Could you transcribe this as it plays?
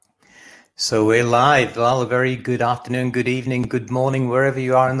So we're live. Well, a very good afternoon, good evening, good morning, wherever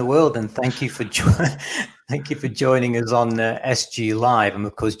you are in the world, and thank you for thank you for joining us on SG Live. I'm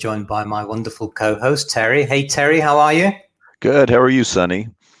of course joined by my wonderful co-host Terry. Hey Terry, how are you? Good. How are you, Sonny?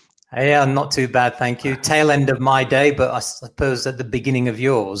 Hey, I'm not too bad, thank you. Tail end of my day, but I suppose at the beginning of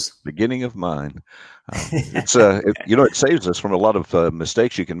yours. Beginning of mine. It saves us from a lot of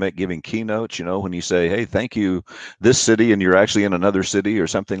mistakes you can make giving keynotes. When you say, "Hey, thank you, this city," and you're actually in another city or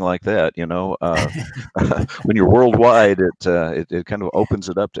something like that. When you're worldwide, it kind of opens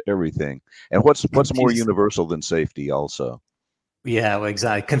it up to everything. And what's more universal than safety, also? Yeah, well,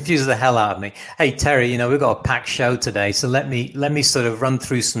 exactly. Confuses the hell out of me. Hey, Terry, we've got a packed show today, so let me sort of run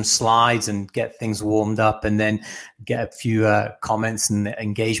through some slides and get things warmed up, and then get a few comments and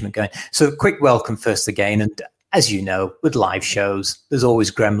engagement going. So, quick welcome first again, and as you know, with live shows, there's always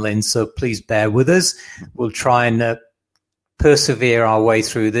gremlins, so please bear with us. We'll try and persevere our way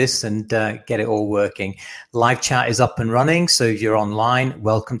through this and get it all working. Live chat is up and running, so if you're online,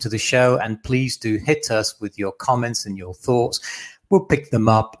 welcome to the show, and please do hit us with your comments and your thoughts. We'll pick them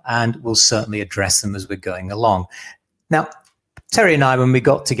up and we'll certainly address them as we're going along. Now, Terry and I, when we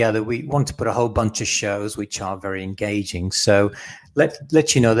got together, we want to put a whole bunch of shows which are very engaging. So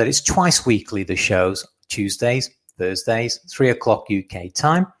let you know that it's twice weekly, the shows, Tuesdays, Thursdays, 3:00 UK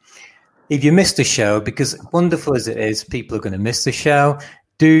time. If you missed a show, because wonderful as it is, people are going to miss the show,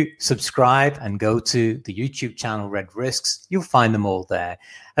 do subscribe and go to the YouTube channel, Red Risks. You'll find them all there.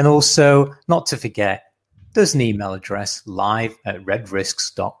 And also, not to forget, there's an email address,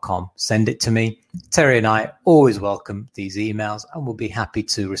 live@redrisks.com. Send it to me. Terry and I always welcome these emails, and we'll be happy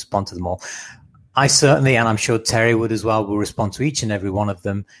to respond to them all. I certainly, and I'm sure Terry would as well, will respond to each and every one of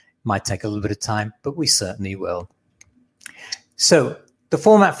them. Might take a little bit of time, but we certainly will. So the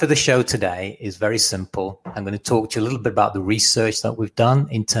format for the show today is very simple. I'm going to talk to you a little bit about the research that we've done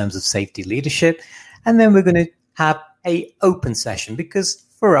in terms of safety leadership, and then we're going to have an open session, because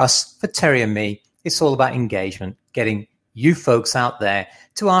for us, for Terry and me, it's all about engagement, getting you folks out there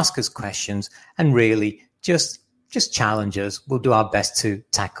to ask us questions and really just challenge us. We'll do our best to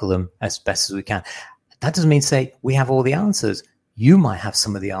tackle them as best as we can. That doesn't mean to say we have all the answers. You might have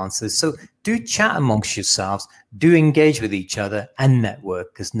some of the answers. So do chat amongst yourselves, do engage with each other and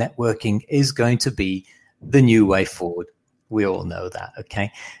network, because networking is going to be the new way forward. We all know that,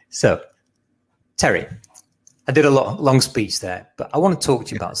 okay? So, Terry, I did a long speech there, but I want to talk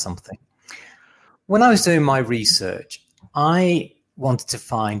to you about something. When I was doing my research, I wanted to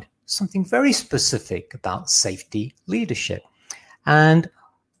find something very specific about safety leadership. And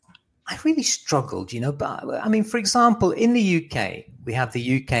I really struggled, but I mean, for example, in the UK, we have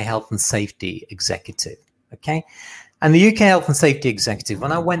the UK Health and Safety Executive, okay? And the UK Health and Safety Executive,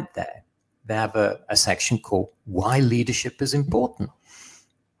 when I went there, they have a section called Why Leadership is Important.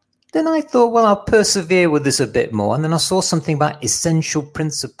 Then I thought, well, I'll persevere with this a bit more. And then I saw something about essential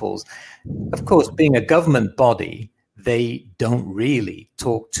principles. Of course, being a government body, they don't really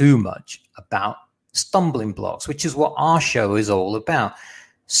talk too much about stumbling blocks, which is what our show is all about.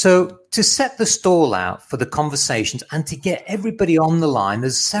 So to set the stall out for the conversations and to get everybody on the line,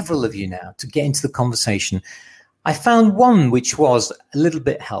 there's several of you now to get into the conversation. I found one which was a little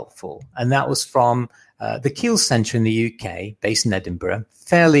bit helpful, and that was from the Keel Centre in the UK, based in Edinburgh,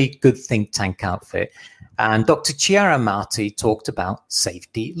 fairly good think tank outfit. And Dr. Chiara Marti talked about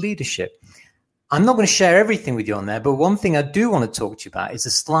safety leadership. I'm not going to share everything with you on there, but one thing I do want to talk to you about is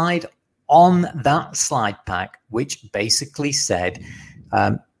a slide on that slide pack, which basically said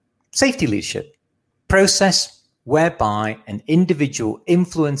safety leadership, process whereby an individual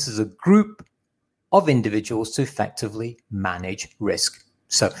influences a group of individuals to effectively manage risk.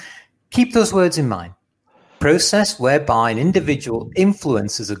 So keep those words in mind. Process whereby an individual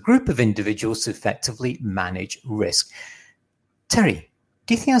influences a group of individuals to effectively manage risk. Terry,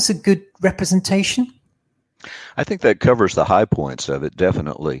 do you think that's a good representation? I think that covers the high points of it,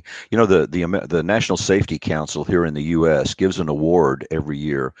 definitely. The National Safety Council here in the U.S. gives an award every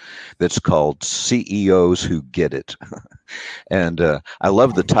year that's called CEOs Who Get It. And I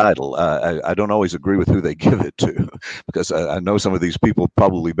love the title. I don't always agree with who they give it to, because I know some of these people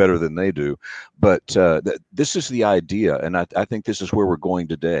probably better than they do. But this is the idea, and I think this is where we're going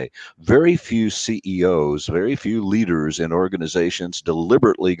today. Very few CEOs, very few leaders in organizations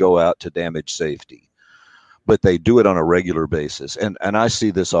deliberately go out to damage safety, but they do it on a regular basis. And I see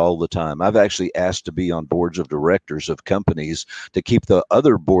this all the time. I've actually asked to be on boards of directors of companies to keep the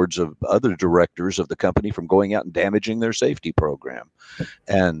other boards of other directors of the company from going out and damaging their safety program.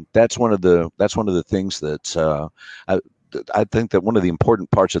 And that's one of the things that I think that one of the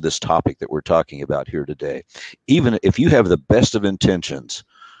important parts of this topic that we're talking about here today, even if you have the best of intentions,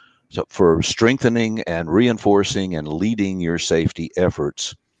 So for strengthening and reinforcing and leading your safety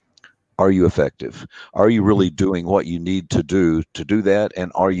efforts, are you effective? Are you really doing what you need to do that?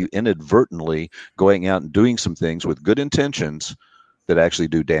 And are you inadvertently going out and doing some things with good intentions that actually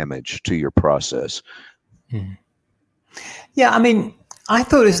do damage to your process? Yeah, I mean, I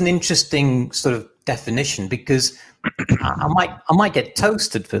thought it was an interesting sort of definition because I might get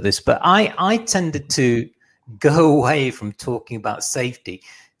toasted for this, but I tended to go away from talking about safety.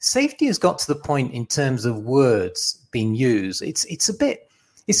 Safety has got to the point in terms of words being used. It's a bit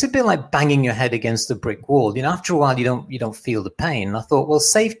like banging your head against a brick wall. You know, after a while you don't feel the pain. And I thought, well,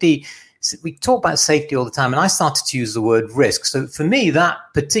 safety, we talk about safety all the time, and I started to use the word risk. So for me, that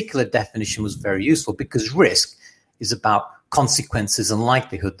particular definition was very useful because risk is about consequences and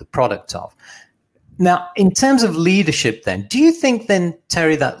likelihood, the product of. Now, in terms of leadership then, do you think then,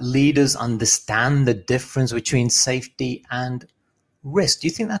 Terry, that leaders understand the difference between safety and risk? Do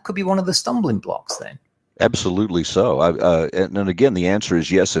you think that could be one of the stumbling blocks then? Absolutely so. And again, the answer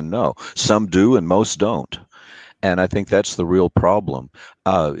is yes and no. Some do and most don't. And I think that's the real problem.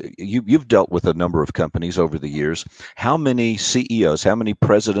 You've dealt with a number of companies over the years. How many CEOs, how many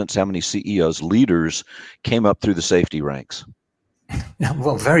presidents, how many CEOs, leaders came up through the safety ranks?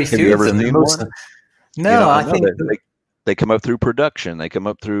 Well, very few of them. No, I think they come up through production. They come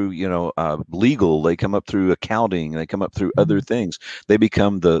up through, legal. They come up through accounting. They come up through other things. They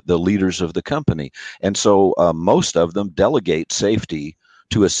become the leaders of the company. And so most of them delegate safety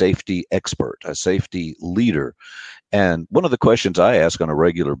to a safety expert, a safety leader. And one of the questions I ask on a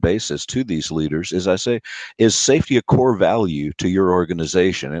regular basis to these leaders is I say, is safety a core value to your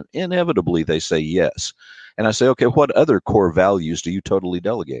organization? And inevitably they say yes. And I say, okay, what other core values do you totally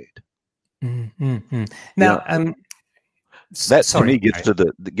delegate? Mm-hmm. Now, that to me gets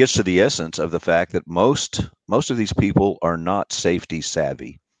to the essence of the fact that most of these people are not safety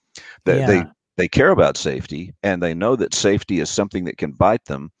savvy. They care about safety, and they know that safety is something that can bite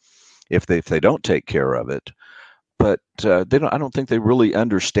them if they don't take care of it. But I don't think they really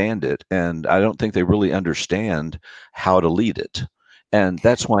understand it, and I don't think they really understand how to lead it. And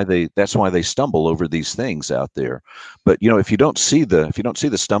that's why they stumble over these things out there. But if you don't see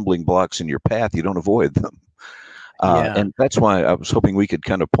the stumbling blocks in your path, you don't avoid them. And that's why I was hoping we could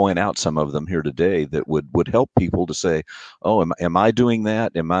kind of point out some of them here today that would help people to say, oh, am I doing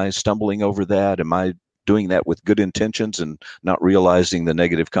that? Am I stumbling over that? Am I doing that with good intentions and not realizing the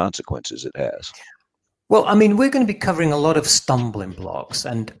negative consequences it has? Well, I mean, we're going to be covering a lot of stumbling blocks,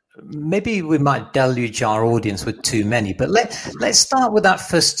 and maybe we might deluge our audience with too many, but let's start with that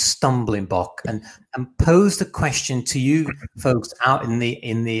first stumbling block and pose the question to you folks out in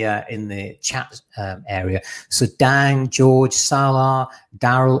the chat area. So Dan, George, Salah,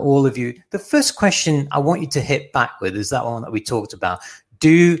 Daryl, all of you. The first question I want you to hit back with is that one that we talked about.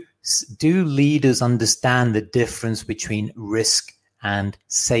 Do leaders understand the difference between risk and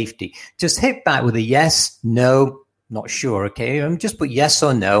safety? Just hit back with a yes, no, not sure. Okay, just put yes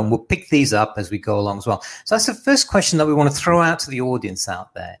or no, and we'll pick these up as we go along as well. So that's the first question that we want to throw out to the audience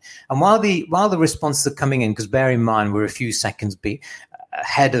out there. And while the responses are coming in, because bear in mind we're a few seconds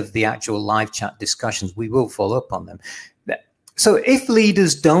ahead of the actual live chat discussions, we will follow up on them. So if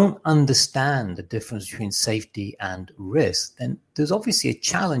leaders don't understand the difference between safety and risk, then there's obviously a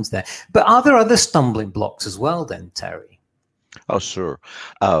challenge there. But are there other stumbling blocks as well then, Terry? Oh, sure.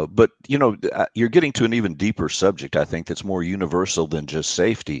 But, you're getting to an even deeper subject, I think, that's more universal than just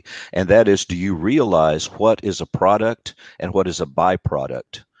safety. And that is, do you realize what is a product and what is a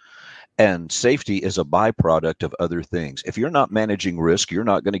byproduct? And safety is a byproduct of other things. If you're not managing risk, you're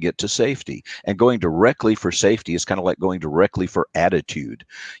not going to get to safety. And going directly for safety is kind of like going directly for attitude.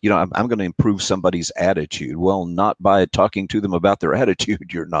 I'm going to improve somebody's attitude. Well, not by talking to them about their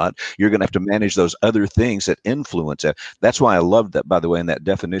attitude. You're not. You're going to have to manage those other things that influence it. That's why I love that, by the way, in that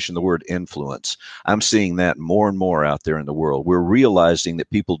definition, the word influence. I'm seeing that more and more out there in the world. We're realizing that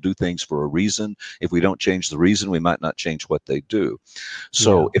people do things for a reason. If we don't change the reason, we might not change what they do.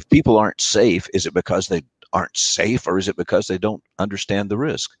 So if people aren't safe, is it because they aren't safe, or is it because they don't understand the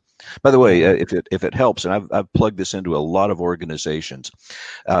risk? By the way, if it helps, and I've plugged this into a lot of organizations,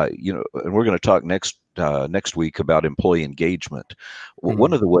 and we're going to talk next week about employee engagement. Mm-hmm.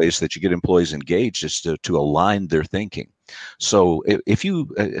 One of the ways that you get employees engaged is to align their thinking. So if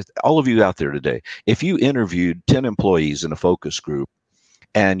you, all of you out there today, if you interviewed 10 employees in a focus group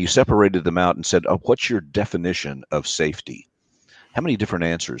and you separated them out and said, oh, what's your definition of safety? How many different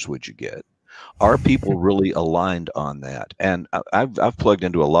answers would you get? Are people really aligned on that? And I've plugged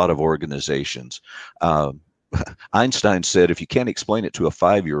into a lot of organizations. Einstein said, if you can't explain it to a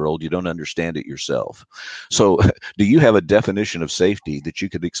 5-year-old, you don't understand it yourself. So do you have a definition of safety that you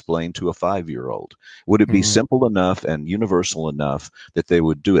could explain to a 5-year-old? Would it be simple enough and universal enough that they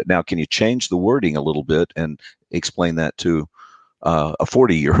would do it? Now, can you change the wording a little bit and explain that to a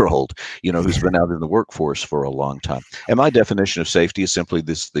 40-year-old, who's been out in the workforce for a long time? And my definition of safety is simply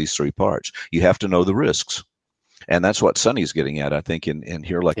these three parts. You have to know the risks. And that's what Sonny's getting at, I think, in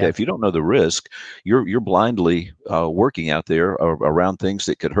here like that. If you don't know the risk, you're blindly working out there around things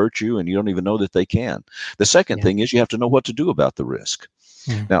that could hurt you, and you don't even know that they can. The second thing is you have to know what to do about the risk.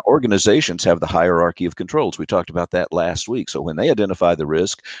 Now, organizations have the hierarchy of controls. We talked about that last week. So when they identify the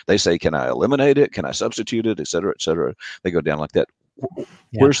risk, they say, can I eliminate it? Can I substitute it? Et cetera, et cetera. They go down like that.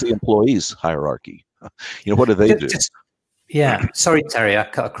 Where's the employees' hierarchy? What do they do? Sorry, Terry, I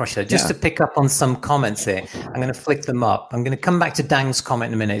cut across there. Just to pick up on some comments here, I'm going to flick them up. I'm going to come back to Dang's comment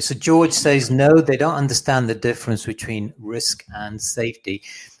in a minute. So George says, no, they don't understand the difference between risk and safety.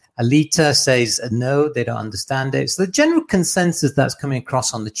 Alita says, no, they don't understand it. So the general consensus that's coming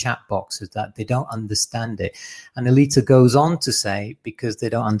across on the chat box is that they don't understand it. And Alita goes on to say, because they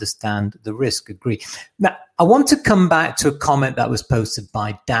don't understand the risk. Agree. Now, I want to come back to a comment that was posted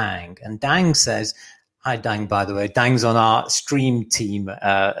by Dang. And Dang says, hi, Dang, by the way. Dang's on our stream team.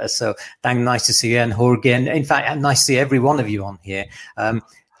 So, Dang, nice to see you. And Jorge, and in fact, nice to see every one of you on here.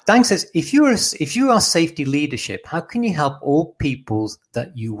 Dang says, if you are safety leadership, how can you help all people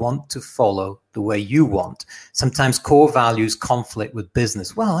that you want to follow the way you want? Sometimes core values conflict with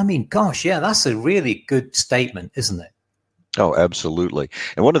business. Well, I mean, gosh, that's a really good statement, isn't it? Oh, absolutely.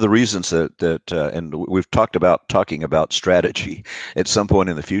 And one of the reasons that and we've talking about strategy at some point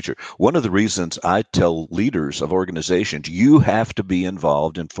in the future. One of the reasons I tell leaders of organizations, you have to be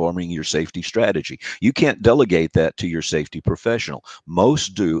involved in forming your safety strategy. You can't delegate that to your safety professional.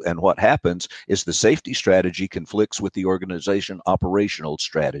 Most do. And what happens is the safety strategy conflicts with the organization operational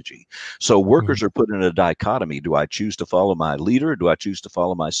strategy. So workers are put in a dichotomy. Do I choose to follow my leader? Or do I choose to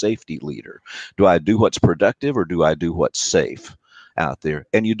follow my safety leader? Do I do what's productive or do I do what's safe out there?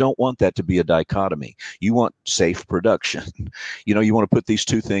 And you don't want that to be a dichotomy. You want safe production. You want to put these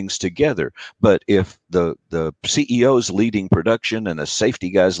two things together. But if the CEO's leading production and the safety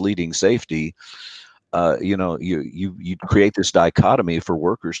guy's leading safety, you create this dichotomy for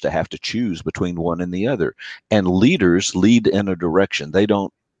workers to have to choose between one and the other. And leaders lead in a direction. They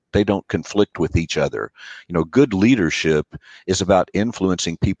don't conflict with each other. Good leadership is about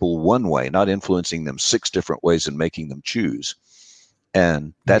influencing people one way, not influencing them 6 different ways and making them choose.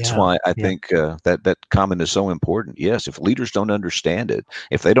 And that's why I think that comment is so important. Yes, if leaders don't understand it,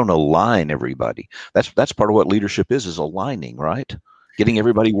 if they don't align everybody, that's part of what leadership is aligning, right? Getting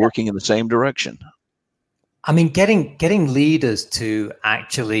everybody working in the same direction. I mean, getting leaders to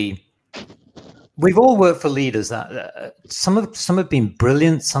actually. We've all worked for leaders that some have been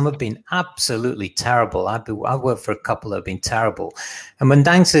brilliant, some have been absolutely terrible. I've worked for a couple that have been terrible. And when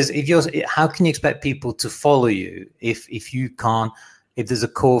Dang says, how can you expect people to follow you if there's a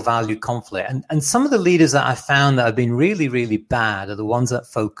core value conflict? And some of the leaders that I found that have been really, really bad are the ones that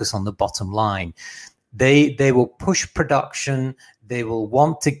focus on the bottom line. They will push production. They will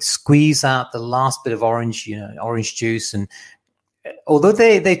want to squeeze out the last bit of orange juice. And although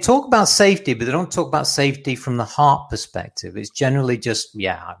they talk about safety, but they don't talk about safety from the heart perspective. It's generally just,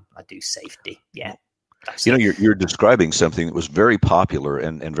 I do safety. Yeah. You're describing something that was very popular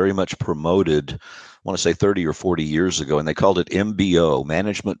and very much promoted, I want to say 30 or 40 years ago, and they called it MBO,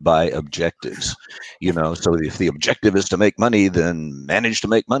 management by objectives. So if the objective is to make money, then manage to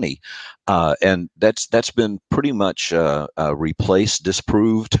make money. And that's been pretty much replaced,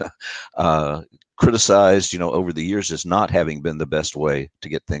 disproved, criticized, over the years as not having been the best way to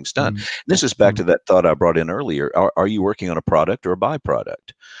get things done. This is back to that thought I brought in earlier. Are you working on a product or a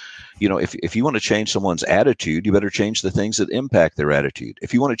byproduct? If you want to change someone's attitude, you better change the things that impact their attitude.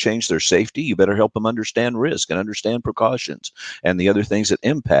 If you want to change their safety, you better help them understand risk and understand precautions and the other things that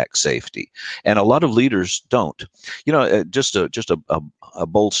impact safety. And a lot of leaders don't. Just a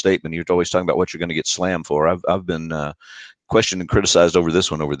bold statement. You're always talking about what you're going to get slammed for. I've been questioned and criticized over this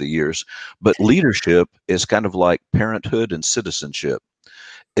one over the years, but leadership is kind of like parenthood and citizenship.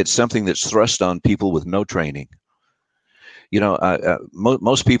 It's something that's thrust on people with no training.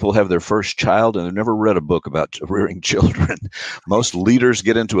 Most people have their first child and they've never read a book about rearing children. Most leaders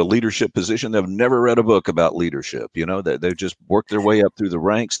get into a leadership position. They've never read a book about leadership. They just work their way up through the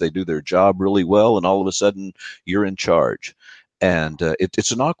ranks. They do their job really well. And all of a sudden you're in charge. And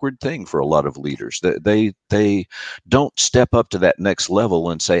it's an awkward thing for a lot of leaders. They don't step up to that next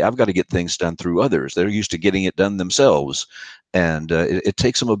level and say, I've got to get things done through others. They're used to getting it done themselves. And it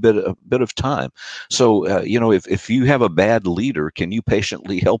takes them a bit of time. So if you have a bad leader, can you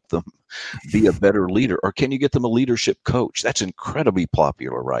patiently help them be a better leader, or can you get them a leadership coach? That's incredibly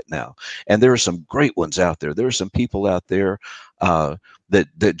popular right now, and there are some great ones out there. There are some people out there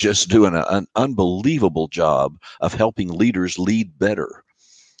that just do an unbelievable job of helping leaders lead better.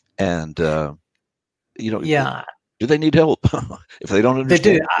 And Yeah, do they need help? If they don't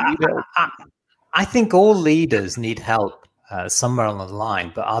understand, they do. I think all leaders need help somewhere along the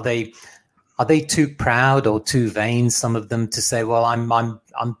line, but are they too proud or too vain? Some of them to say, "Well, I'm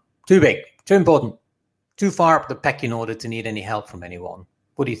too big, too important, too far up the pecking order to need any help from anyone."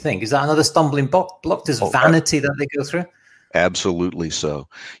 What do you think? Is that another stumbling block? This vanity that they go through? Absolutely so.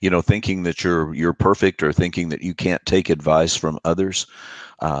 Thinking that you're perfect, or thinking that you can't take advice from others.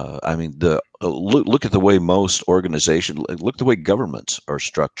 I mean, look at the way most organizations, look at the way governments are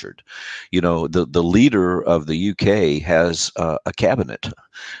structured. The leader of the UK has a cabinet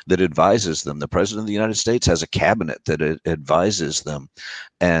that advises them. The president of the United States has a cabinet that advises them,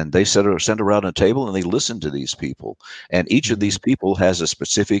 and they send around a table and they listen to these people. And each of these people has a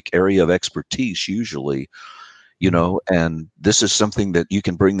specific area of expertise, usually. And this is something that you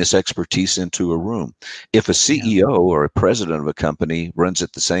can bring this expertise into a room. If a CEO or a president of a company runs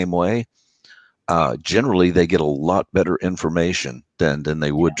it the same way, generally they get a lot better information than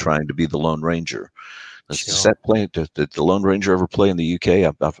they would trying to be the Lone Ranger. Sure. Did the Lone Ranger ever play in the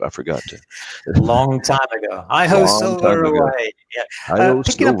UK? I forgot to. Long time ago. Hi-ho Silver away.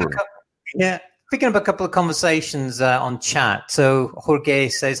 Yeah. Picking up a couple of conversations on chat. So Jorge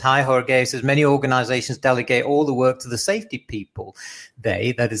says, hi, Jorge says, many organizations delegate all the work to the safety people.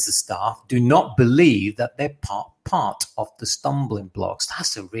 They, that is the staff, do not believe that they're part of the stumbling blocks.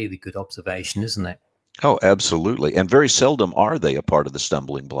 That's a really good observation, isn't it? Oh, absolutely. And very seldom are they a part of the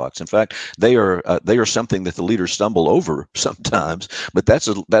stumbling blocks. In fact, they are something that the leaders stumble over sometimes, but that's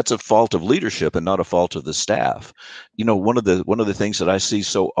a fault of leadership and not a fault of the staff. One of the things that I see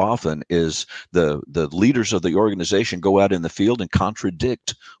so often is the leaders of the organization go out in the field and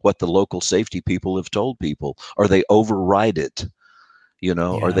contradict what the local safety people have told people, or they override it.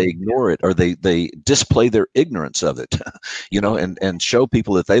 Or they ignore it, or they display their ignorance of it, and show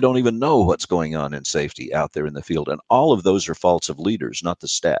people that they don't even know what's going on in safety out there in the field. And all of those are faults of leaders, not the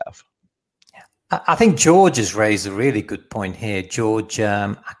staff. I think George has raised a really good point here. George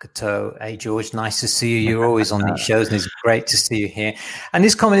Akato. Hey, George, nice to see you. You're always on these shows, and it's great to see you here. And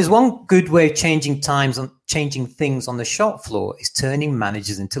this comment is, one good way of changing things on the shop floor is turning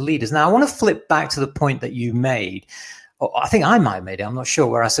managers into leaders. Now, I want to flip back to the point that you made. I think I might have made it, I'm not sure,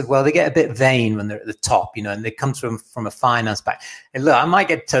 where I said, well, they get a bit vain when they're at the top, and they come from a finance background. And look, I might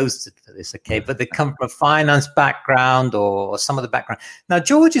get toasted for this, okay, but they come from a finance background or some of the background. Now,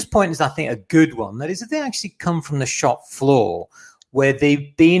 George's point is, I think, a good one. That is, if they actually come from the shop floor, where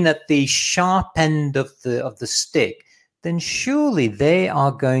they've been at the sharp end of the stick, then surely they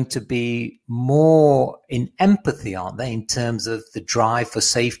are going to be more in empathy, aren't they, in terms of the drive for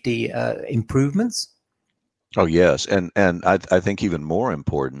safety improvements? Oh, yes. And I think even more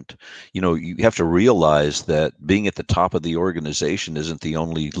important, you have to realize that being at the top of the organization isn't the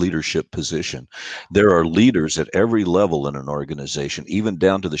only leadership position. There are leaders at every level in an organization, even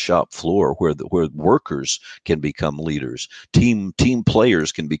down to the shop floor, where workers can become leaders. Team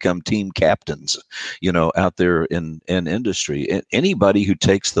players can become team captains, out there in industry. And anybody who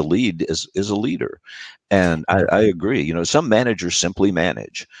takes the lead is a leader. And I agree. Some managers simply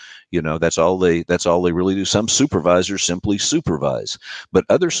manage. That's all they really do. Some supervisors simply supervise, but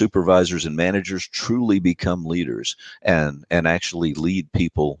other supervisors and managers truly become leaders and actually lead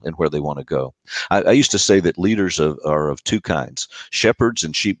people in where they want to go. I used to say that leaders are of two kinds: shepherds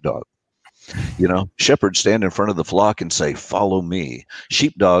and sheepdog. Shepherds stand in front of the flock and say, "Follow me."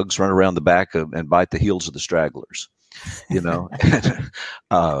 Sheepdogs run around the back and bite the heels of the stragglers.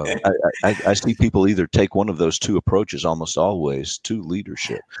 I see people either take one of those two approaches almost always to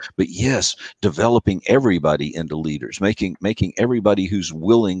leadership. But yes, developing everybody into leaders, making everybody who's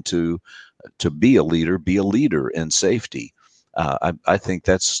willing to be a leader in safety. I think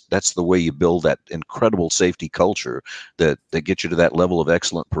that's the way you build that incredible safety culture that gets you to that level of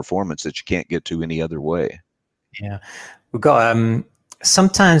excellent performance that you can't get to any other way. Yeah, we've got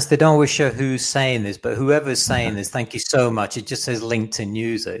sometimes they don't always show who's saying this, but whoever's saying this, thank you so much. It just says LinkedIn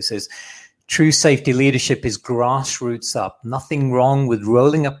user. It says, true safety leadership is grassroots up. Nothing wrong with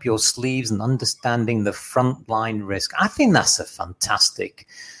rolling up your sleeves and understanding the frontline risk. I think that's a fantastic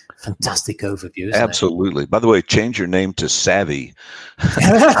fantastic overview, isn't Absolutely. By the way, change your name to Savvy,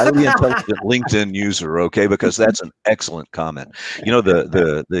 highly intelligent LinkedIn user, okay? Because that's an excellent comment. You know,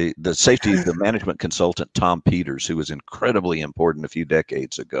 the safety, the management consultant Tom Peters, who was incredibly important a few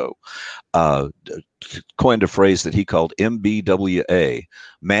decades ago, coined a phrase that he called MBWA,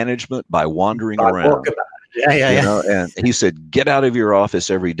 management by wandering around. Yeah. You know, and he said, get out of your office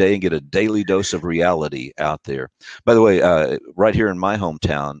every day and get a daily dose of reality out there. By the way, right here in my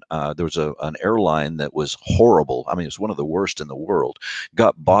hometown, there was an airline that was horrible. I mean, it's one of the worst in the world,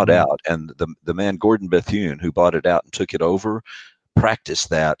 got bought out. And the man, Gordon Bethune, who bought it out and took it over, practiced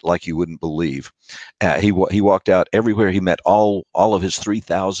that like you wouldn't believe. He walked out everywhere. He met all of his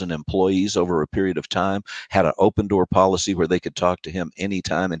 3,000 employees over a period of time, had an open door policy where they could talk to him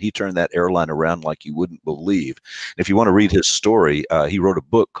anytime, and he turned that airline around like you wouldn't believe. And if you want to read his story, he wrote a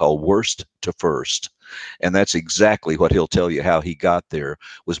book called Worst to First. And that's exactly what he'll tell you how he got there,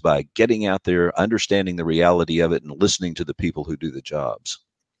 was by getting out there, understanding the reality of it, and listening to the people who do the jobs.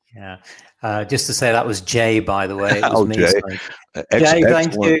 Yeah. Just to say, that was Jay, by the way. It was me. Jay. Jay,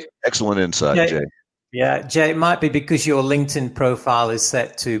 thank you. Excellent insight, Jay. Yeah, Jay, it might be because your LinkedIn profile is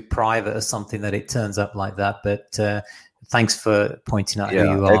set to private or something that it turns up like that. But thanks for pointing out who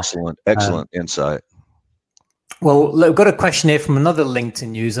you are. Excellent insight. Well, look, I've got a question here from another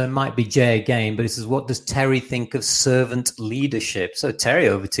LinkedIn user. It might be Jay again, but it says, what does Terry think of servant leadership? So, Terry,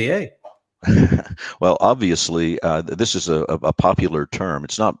 over to you. Well, obviously, this is a popular term.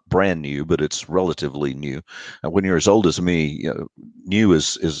 It's not brand new, but it's relatively new. When you're as old as me, new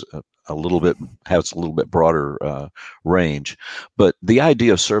is a little bit, has a little bit broader range. But the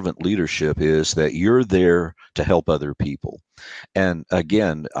idea of servant leadership is that you're there to help other people. And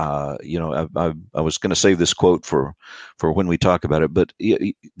again, I was going to save this quote for when we talk about it, but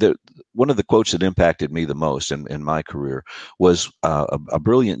one of the quotes that impacted me the most in my career was a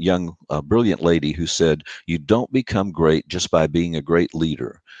brilliant lady who said, "You don't become great just by being a great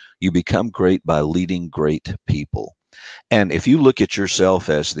leader. You become great by leading great people." And if you look at yourself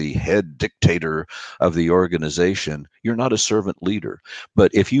as the head dictator of the organization, you're not a servant leader.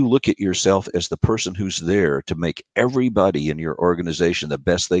 But if you look at yourself as the person who's there to make everybody in your organization the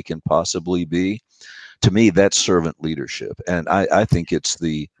best they can possibly be, to me, that's servant leadership. And I think it's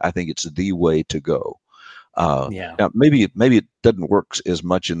the way to go. Now, maybe it doesn't work as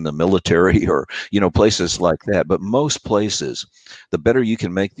much in the military or places like that, but most places, the better you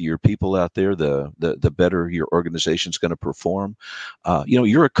can make your people out there, the better your organization's going to perform.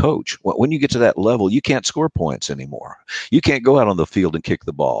 You're a coach. When you get to that level, you can't score points anymore. You can't go out on the field and kick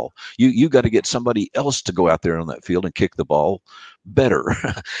the ball. You got to get somebody else to go out there on that field and kick the ball better.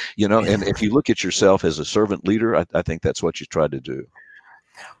 And if you look at yourself as a servant leader, I think that's what you try to do.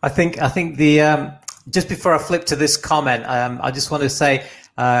 I think the just before I flip to this comment, I just want to say,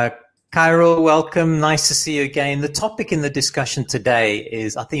 Cairo, welcome. Nice to see you again. The topic in the discussion today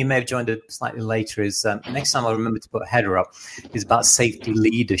is, I think you may have joined it slightly later, is next time I'll remember to put a header up, is about safety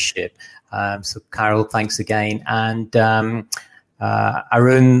leadership. So, Cairo, thanks again. And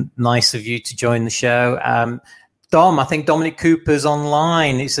Arun, nice of you to join the show. Dom, I think Dominic Cooper's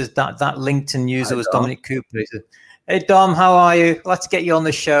online. He says that LinkedIn user was Dominic Cooper. He said, hey, Dom, how are you? Let's get you on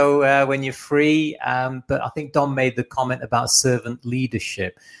the show when you're free. But I think Dom made the comment about servant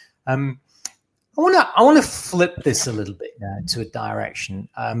leadership. I want to flip this a little bit to a direction.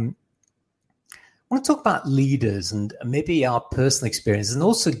 I want to talk about leaders and maybe our personal experiences and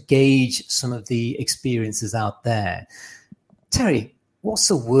also gauge some of the experiences out there. Terry, what's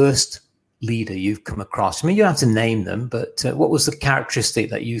the worst leader you've come across? I mean, you don't have to name them, but what was the characteristic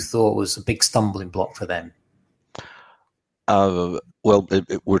that you thought was a big stumbling block for them?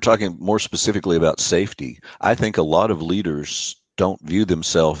 We're talking more specifically about safety. I think a lot of leaders don't view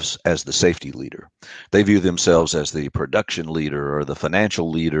themselves as the safety leader. They view themselves as the production leader or the financial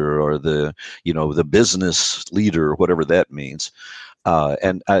leader or the business leader, whatever that means.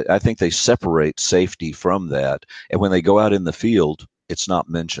 And I think they separate safety from that. And when they go out in the field, it's not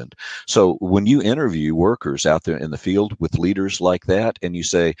mentioned. So when you interview workers out there in the field with leaders like that, and you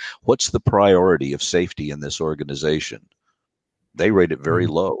say, what's the priority of safety in this organization? They rate it very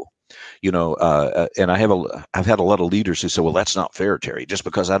low. And I've had a lot of leaders who say, well, that's not fair, Terry. Just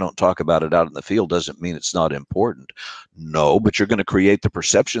because I don't talk about it out in the field doesn't mean it's not important. No, but you're going to create the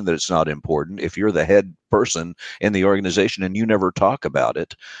perception that it's not important. If you're the head person in the organization and you never talk about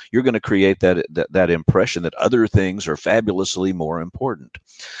it, you're going to create that impression that other things are fabulously more important.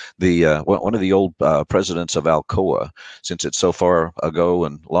 One of the old presidents of Alcoa, since it's so far ago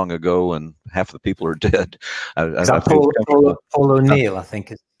and long ago and half the people are dead. Paul O'Neill, I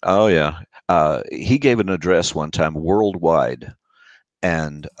think. Oh, yeah. He gave an address one time worldwide.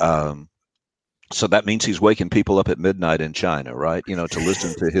 And so that means he's waking people up at midnight in China, right? To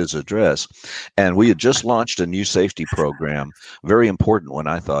listen to his address. And we had just launched a new safety program, very important one,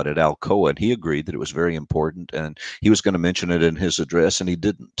 I thought, at Alcoa. And he agreed that it was very important, and he was going to mention it in his address, and he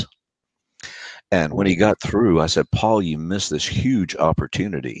didn't. And when he got through, I said, Paul, you missed this huge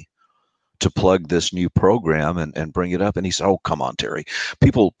opportunity to plug this new program and bring it up. And he said, oh, come on, Terry.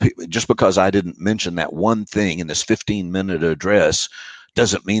 People, just because I didn't mention that one thing in this 15-minute address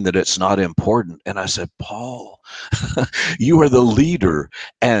doesn't mean that it's not important. And I said, Paul, you are the leader,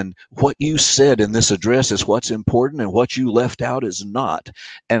 and what you said in this address is what's important, and what you left out is not.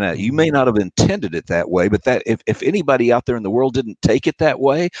 And you may not have intended it that way, but that if anybody out there in the world didn't take it that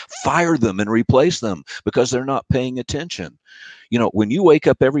way, fire them and replace them, because they're not paying attention. When you wake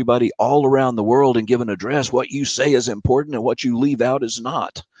up everybody all around the world and give an address, what you say is important and what you leave out is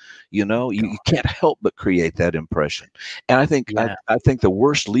not. You can't help but create that impression. And I think I think the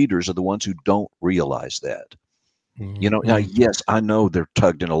worst leaders are the ones who don't realize that. Now, yes, I know they're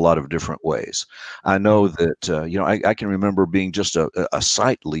tugged in a lot of different ways. I know that, I can remember being just a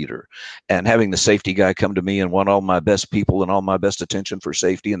site leader and having the safety guy come to me and want all my best people and all my best attention for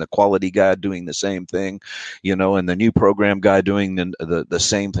safety, and the quality guy doing the same thing, and the new program guy doing the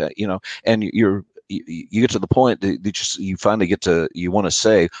same thing, and you get to the point that you finally you want to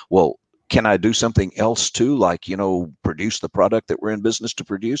say, well, can I do something else too? Like, produce the product that we're in business to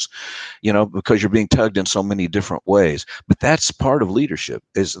produce, because you're being tugged in so many different ways. But that's part of leadership,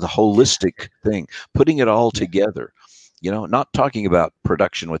 is the holistic thing, putting it all together, not talking about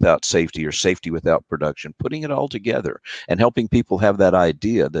production without safety or safety without production, putting it all together and helping people have that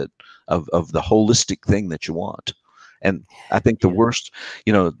idea of the holistic thing that you want. And I think the worst,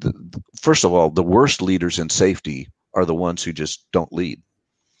 first of all, the worst leaders in safety are the ones who just don't lead.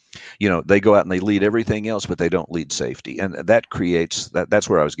 They go out and they lead everything else, but they don't lead safety. And that creates that's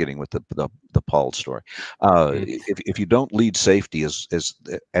where I was getting with the Paul story. If you don't lead safety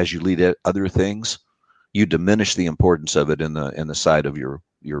as you lead other things, you diminish the importance of it in the sight of your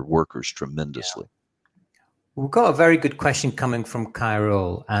workers tremendously. We've got a very good question coming from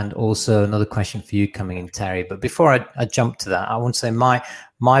Kyril, and also another question for you coming in, Terry. But before I jump to that, I want to say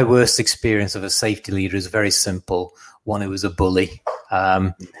my worst experience of a safety leader is very simple. One who was a bully.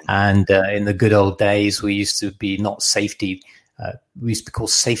 And in the good old days, we used to be not safety. We used to be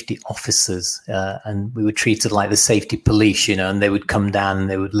called safety officers, and we were treated like the safety police, and they would come down and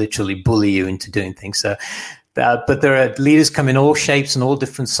they would literally bully you into doing things. So, but there are leaders come in all shapes and all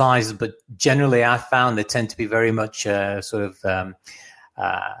different sizes, but generally I found they tend to be very much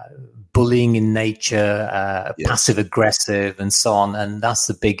bullying in nature, passive aggressive, and so on. And that's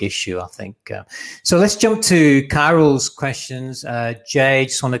the big issue, I think. So let's jump to Kyril's questions. Jay,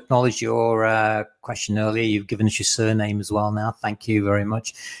 just want to acknowledge your question earlier. You've given us your surname as well now. Thank you very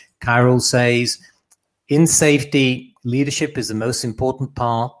much. Kyril says, in safety, leadership is the most important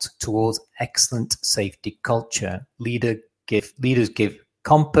part towards excellent safety culture. Leaders give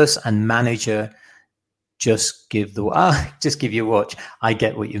compass, and manager just give you a watch. I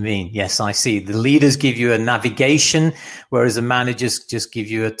get what you mean. Yes, I see. The leaders give you a navigation, whereas the managers just give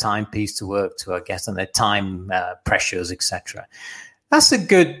you a timepiece to work to, I guess, and their time pressures, etc. That's a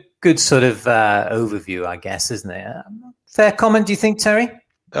good sort of overview, I guess, isn't it? Fair comment, do you think, Terry?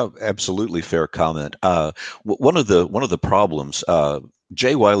 Oh, absolutely fair comment. One of the problems.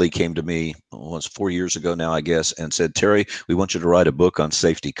 Jay Wiley came to me 4 years ago now, I guess, and said, Terry, we want you to write a book on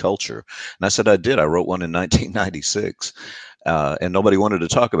safety culture. And I said, I did. I wrote one in 1996. And nobody wanted to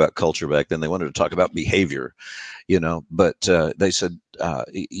talk about culture back then. They wanted to talk about behavior, but they said,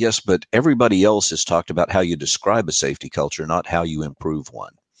 yes, but everybody else has talked about how you describe a safety culture, not how you improve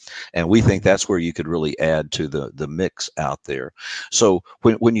one. And we think that's where you could really add to the mix out there. So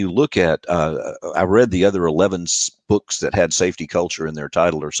when you look at, I read the other 11 books that had safety culture in their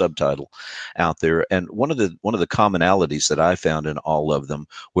title or subtitle out there, and one of the commonalities that I found in all of them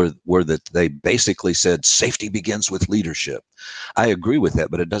were that they basically said safety begins with leadership. I agree with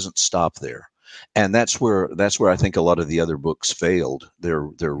that, but it doesn't stop there. And that's where I think a lot of the other books failed their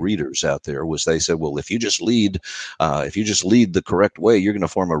readers out there, was they said, well, if you just lead the correct way, you're going to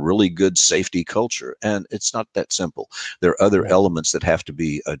form a really good safety culture. And it's not that simple. There are other elements that have to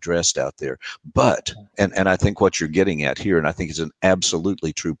be addressed out there. But, and I think what you're getting at here, and I think it's an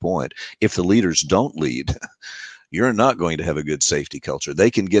absolutely true point, if the leaders don't lead, you're not going to have a good safety culture.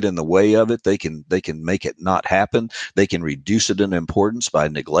 They can get in the way of it. They can make it not happen. They can reduce it in importance by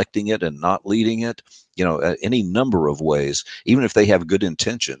neglecting it and not leading it. Any number of ways. Even if they have good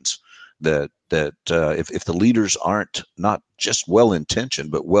intentions, that if the leaders aren't not just well intentioned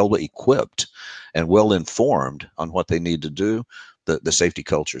but well equipped and well informed on what they need to do, the safety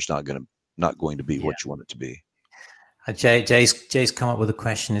culture is not going to be what you want it to be. Jay's come up with a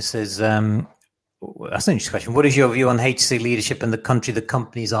question. It says, that's an interesting question. What is your view on HC leadership in the country the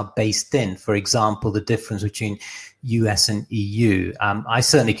companies are based in? For example, the difference between US and EU. I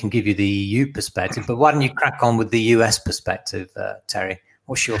certainly can give you the EU perspective, but why don't you crack on with the US perspective, Terry?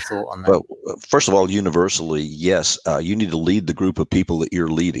 What's your thought on that? Well, first of all, universally, yes, you need to lead the group of people that you're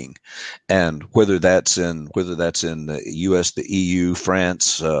leading, and whether that's in the U.S., the EU,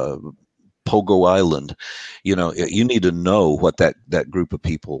 France, Pogo Island, you need to know what that group of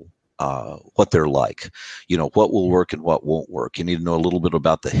people, what they're like, what will work and what won't work. You need to know a little bit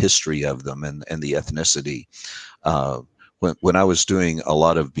about the history of them and the ethnicity. When I was doing a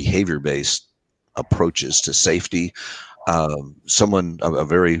lot of behavior-based approaches to safety, someone, a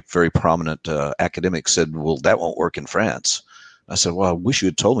very, very prominent academic said, well, that won't work in France. I said, well, I wish you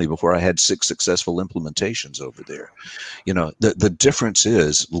had told me before I had 6 successful implementations over there. The difference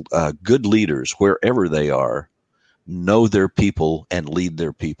is good leaders, wherever they are, know their people and lead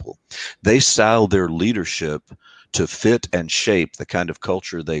their people. They style their leadership to fit and shape the kind of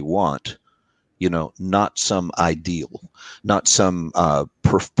culture they want, not some ideal, not some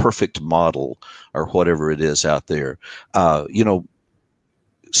perfect model or whatever it is out there.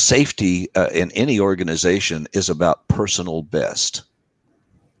 Safety in any organization is about personal best.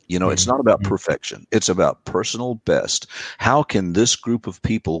 It's not about perfection. It's about personal best. How can this group of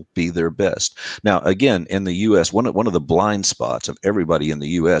people be their best? Now, again, in the U.S., one of the blind spots of everybody in the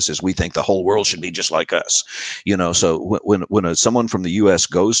U.S. is we think the whole world should be just like us. So when someone from the U.S.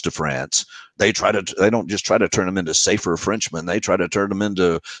 goes to France, they don't just try to turn them into safer Frenchmen. They try to turn them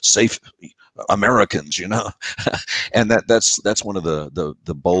into safe Americans, and that's one of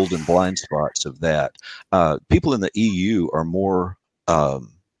the bold and blind spots of that. People in the EU are more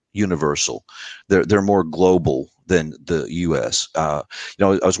universal. They're more global than the U.S. I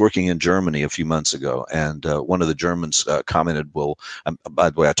was working in Germany a few months ago, and one of the Germans commented, "Well, by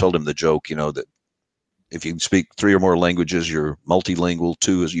the way, I told him the joke, that if you can speak 3 or more languages, you're multilingual.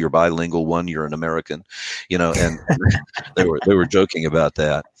 2 is you're bilingual. 1, you're an American." And they were joking about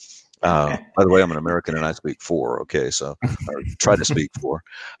that. By the way, I'm an American and I speak 4. Okay, so or try to speak 4.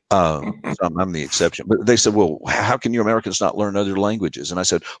 So I'm the exception. But they said, well, how can you Americans not learn other languages? And I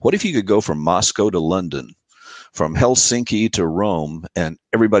said, what if you could go from Moscow to London, from Helsinki to Rome, and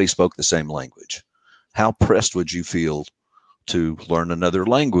everybody spoke the same language? How pressed would you feel to learn another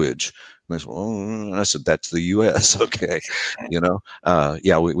language? And I said, that's the U.S. Okay, we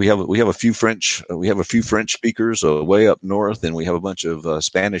have a few French speakers way up north, and we have a bunch of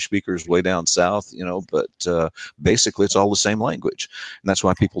Spanish speakers way down south. But basically it's all the same language, and that's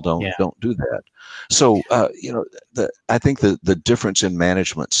why people don't do that. So I think the difference in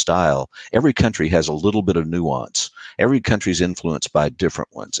management style, every country has a little bit of nuance. Every country's influenced by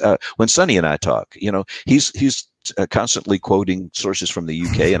different ones. When Sonny and I talk, he's constantly quoting sources from the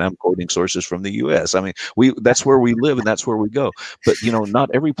UK, and I'm quoting sources from the US. I mean, that's where we live and that's where we go. But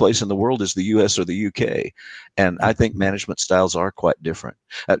not every place in the world is the US or the UK, and I think management styles are quite different.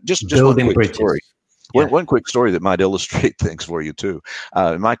 Just one quick story. One quick story that might illustrate things for you too.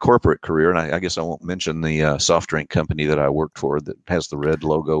 In my corporate career, and I guess I won't mention the soft drink company that I worked for that has the red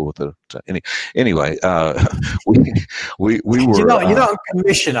logo with the anyway. We were. You're not on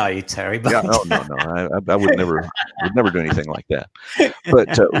commission, are you, Terry? Yeah, no. I would never do anything like that.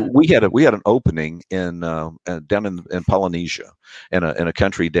 But we had an opening in down in Polynesia, in a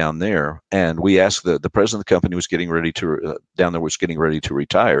country down there, and we asked the president of the company was getting ready to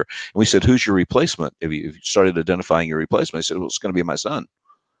retire, and we said, "Who's your replacement?" If you started identifying your replacement, he said, well, it's going to be my son.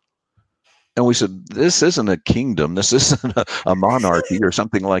 And we said, this isn't a kingdom. This isn't a monarchy or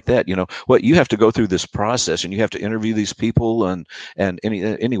something like that. You have to go through this process, and you have to interview these people.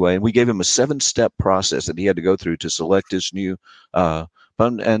 Anyway, and we gave him a 7-step process that he had to go through to select his new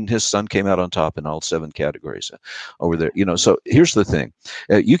and his son came out on top in all 7 categories over there. So here's the thing.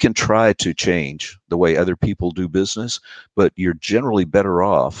 You can try to change the way other people do business, but you're generally better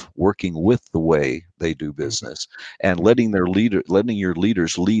off working with the way they do business and letting your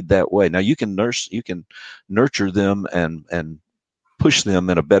leaders lead that way. Now you can nurture them and push them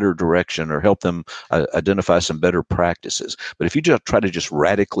in a better direction or help them identify some better practices. But if you just try to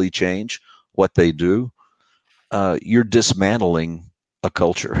radically change what they do, you're dismantling a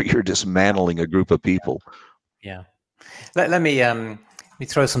culture. You're dismantling a group of people. Yeah. Let me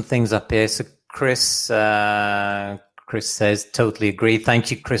throw some things up here. So Chris says, totally agree.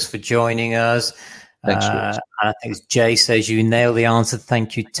 Thank you, Chris, for joining us. Thanks, Chris. I think Jay says you nailed the answer.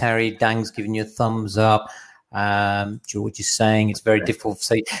 Thank you, Terry. Dang's giving you a thumbs up. George is saying it's very difficult to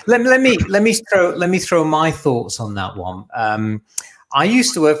say. Let me throw my thoughts on that one. I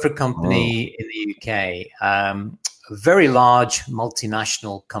used to work for a company in the UK, a very large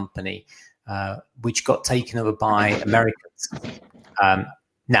multinational company, which got taken over by Americans.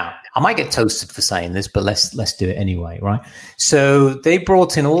 Now, I might get toasted for saying this, but let's do it anyway, right? So they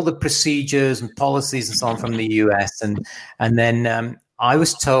brought in all the procedures and policies and so on from the US, and then I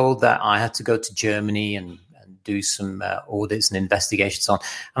was told that I had to go to Germany and do some audits and investigations on.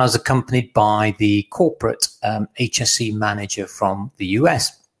 And I was accompanied by the corporate HSE manager from the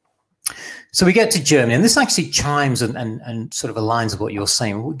US. So we get to Germany, and this actually chimes and sort of aligns with what you're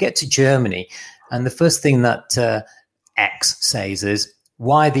saying. We get to Germany, and the first thing that X says is,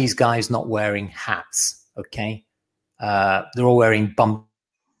 why are these guys not wearing hats? Okay. They're all wearing bump.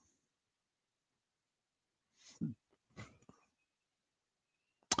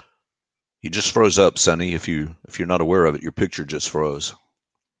 You just froze up, Sonny. If you're not aware of it, your picture just froze.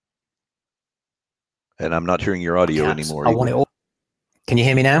 And I'm not hearing your audio anymore. I want it all. Can you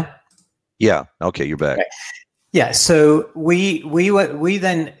hear me now? Yeah. Okay, you're back. Okay. Yeah. So we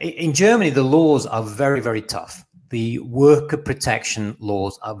then in Germany, the laws are very, very tough. The worker protection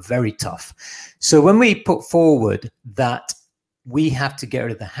laws are very tough. So when we put forward that we have to get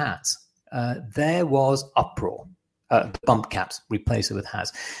rid of the hats, there was uproar. Bump caps, replace it with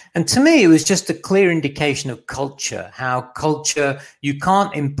hats. And to me, it was just a clear indication of culture, how culture, you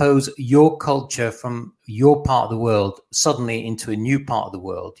can't impose your culture from your part of the world suddenly into a new part of the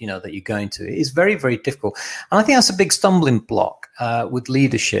world, that you're going to. It's very, very difficult. And I think that's a big stumbling block with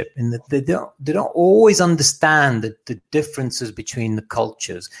leadership, in that they don't always understand the differences between the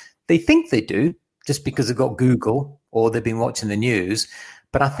cultures. They think they do, just because they've got Google or they've been watching the news.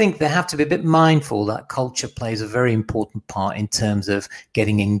 But I think they have to be a bit mindful that culture plays a very important part in terms of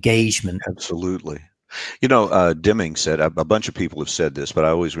getting engagement. Absolutely. Deming said, a bunch of people have said this, but I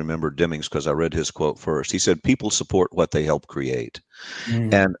always remember Deming's because I read his quote first. He said, people support what they help create.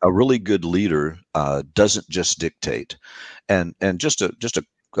 And a really good leader doesn't just dictate. And just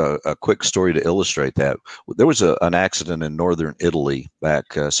a quick story to illustrate that. There was an accident in northern Italy back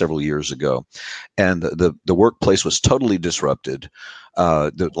several years ago, and the workplace was totally disrupted.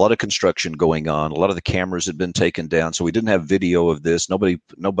 A lot of construction going on. A lot of the cameras had been taken down, so we didn't have video of this.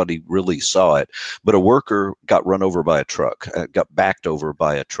 Nobody really saw it. But a worker got run over by a truck, got backed over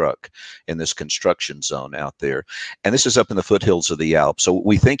by a truck in this construction zone out there. And this is up in the foothills of the Alps. So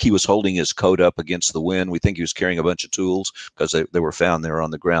we think he was holding his coat up against the wind. We think he was carrying a bunch of tools because they were found there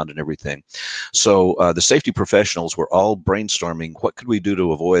on the ground and everything. So the safety professionals were all brainstorming, what could we do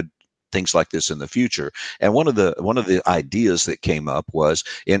to avoid things like this in the future? And one of the ideas that came up was,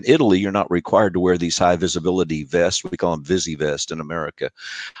 in Italy, you're not required to wear these high visibility vests. We call them VisiVest in America,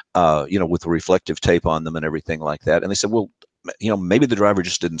 with the reflective tape on them and everything like that. And they said, well, maybe the driver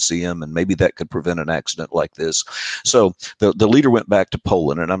just didn't see him, and maybe that could prevent an accident like this. So the leader went back to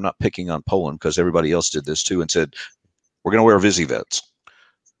Poland, and I'm not picking on Poland because everybody else did this too, and said, we're going to wear VisiVests.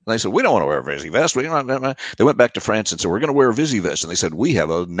 And they said, we don't want to wear a VisiVest. They went back to France and said, we're going to wear a VisiVest. And they said, we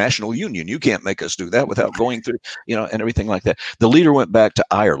have a national union. You can't make us do that without going through, and everything like that. The leader went back to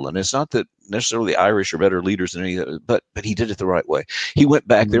Ireland. It's not that necessarily the Irish are better leaders than any other, but he did it the right way. He went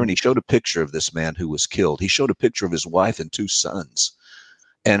back there and he showed a picture of this man who was killed. He showed a picture of his wife and 2 sons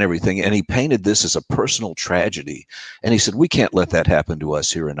and everything. And he painted this as a personal tragedy. And he said, we can't let that happen to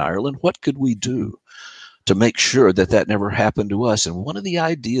us here in Ireland. What could we do to make sure that never happened to us? And one of the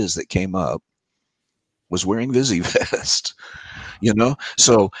ideas that came up was wearing VisiVest,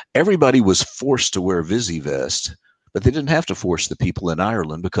 So everybody was forced to wear VisiVest, but they didn't have to force the people in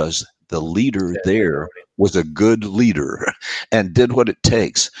Ireland because the leader there was a good leader and did what it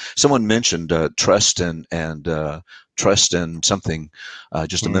takes. Someone mentioned trust and something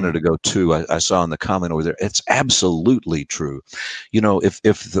just a minute ago too. I saw in the comment over there. It's absolutely true. If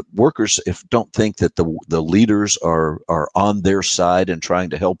the workers don't think that the leaders are on their side and trying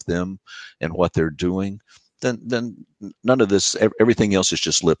to help them in what they're doing, then none of this, everything else is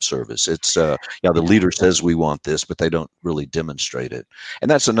just lip service. It's the leader says we want this, but they don't really demonstrate it.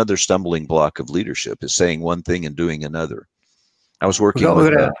 And that's another stumbling block of leadership, is saying one thing and doing another. I was working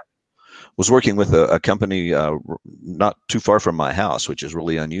with a company not too far from my house, which is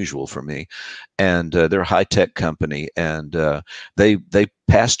really unusual for me. And they're a high-tech company, and they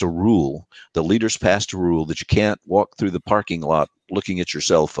passed a rule. The leaders passed a rule that you can't walk through the parking lot looking at your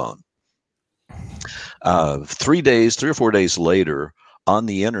cell phone. 3 or 4 days later, on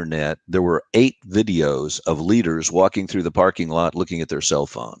the internet, there were 8 videos of leaders walking through the parking lot looking at their cell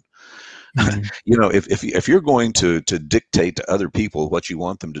phone. Mm-hmm. If you're going to dictate to other people what you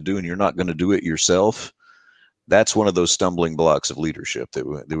want them to do and you're not going to do it yourself, that's one of those stumbling blocks of leadership that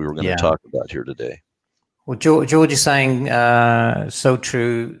we were going to talk about here today. Well, George is saying, so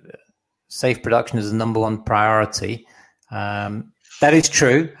true, safe production is the number one priority. That is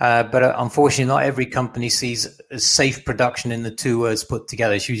true, but unfortunately, not every company sees safe production in the two words put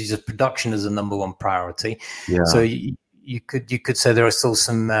together. It's usually just production as the number one priority. Yeah. So you could say there are still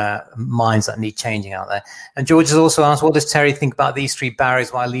some minds that need changing out there. And George has also asked, what does Terry think about these three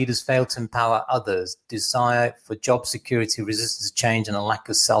barriers why leaders fail to empower others? Desire for job security, resistance to change, and a lack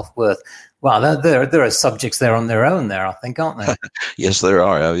of self-worth. Wow, there are subjects there on their own there, I think, aren't there? Yes, there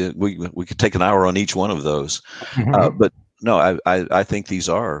are. I mean, we could take an hour on each one of those. But no, I think these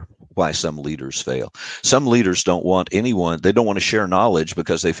are why some leaders fail. Some leaders don't want anyone, they don't want to share knowledge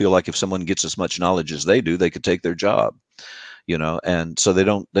because they feel like if someone gets as much knowledge as they do, they could take their job, and so they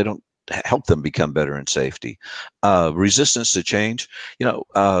don't help them become better in safety. Resistance to change,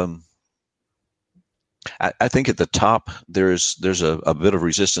 I think at the top there's a bit of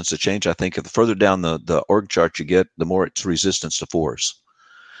resistance to change. I think the further down the org chart you get, the more it's resistance to force.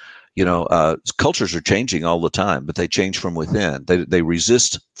 Cultures are changing all the time, but they change from within. They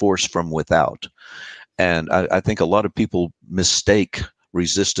resist force from without. And I think a lot of people mistake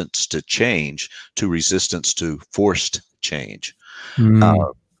resistance to change to resistance to forced change.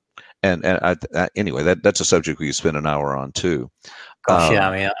 Anyway, that's a subject we could spend an hour on too. Gosh,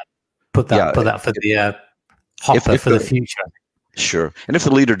 I mean, put that for the hopper for the future. Sure. And if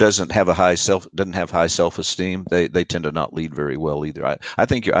the leader doesn't have high self-esteem, they tend to not lead very well either. I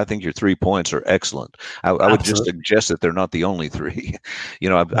think your 3 points are excellent. I would just suggest that they're not the only three.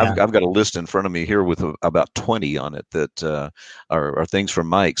 I've got a list in front of me here with about 20 on it that are things from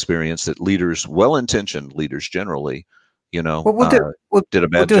my experience that leaders, well-intentioned leaders generally, did a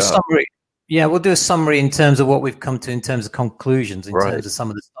bad job. Summary. Yeah, we'll do a summary in terms of what we've come to in terms of conclusions, in terms of some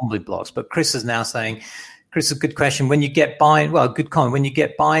of the stumbling blocks. But Chris is now saying, Chris, a good question. When you get good comment. When you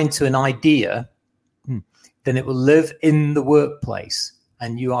get buy into an idea, then it will live in the workplace.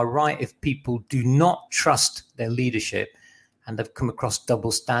 And you are right. If people do not trust their leadership and have come across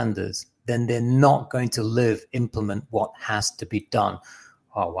double standards, then they're not going to implement what has to be done.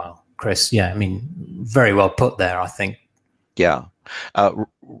 Oh, wow. Chris, yeah, I mean, very well put there, I think. Yeah.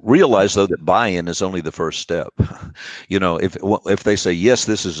 Realize, though, that buy-in is only the first step. If they say, yes,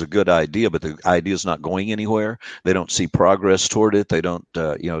 this is a good idea, but the idea is not going anywhere, they don't see progress toward it, they don't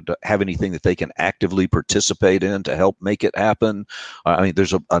have anything that they can actively participate in to help make it happen. I mean,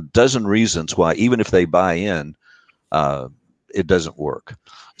 there's a dozen reasons why, even if they buy in, it doesn't work.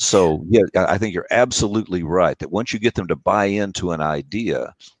 So, yeah, I think you're absolutely right that once you get them to buy into an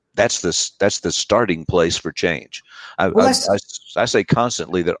idea, that's the starting place for change. I say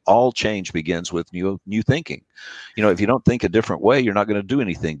constantly that all change begins with new thinking. If you don't think a different way, you're not going to do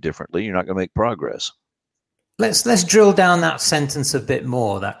anything differently. You're not going to make progress. Let's drill down that sentence a bit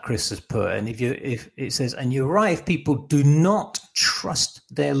more that Chris has put. And if it says, and you're right, if people do not trust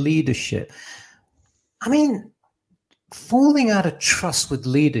their leadership, I mean, falling out of trust with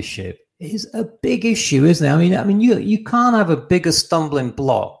leadership is a big issue, isn't it? I mean, you can't have a bigger stumbling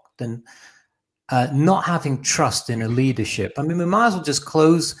block than not having trust in a leadership. I mean, we might as well just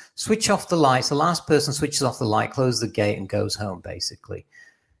switch off the lights. The last person switches off the light, closes the gate, and goes home, basically.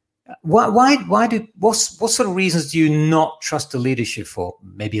 What sort of reasons do you not trust the leadership for?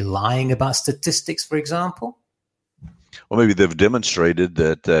 Maybe lying about statistics, for example? Well, maybe they've demonstrated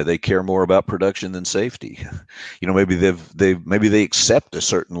that they care more about production than safety. Maybe they accept a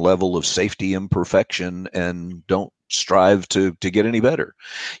certain level of safety imperfection and don't strive to get any better.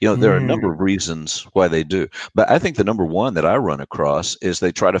 There are a number of reasons why they do. But I think the number one that I run across is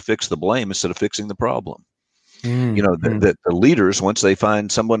they try to fix the blame instead of fixing the problem. The leaders, once they find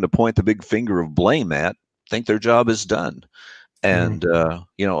someone to point the big finger of blame at, think their job is done. And,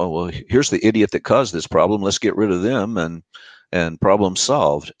 well, here's the idiot that caused this problem. Let's get rid of them and problem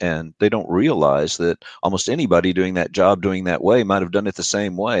solved. And they don't realize that almost anybody doing that job doing that way might have done it the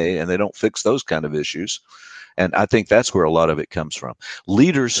same way, and they don't fix those kind of issues. And I think that's where a lot of it comes from.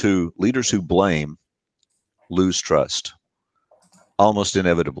 Leaders who blame lose trust almost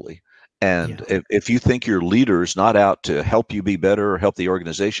inevitably. And if you think your leader's not out to help you be better or help the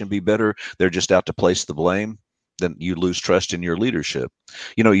organization be better, they're just out to place the blame, then you lose trust in your leadership.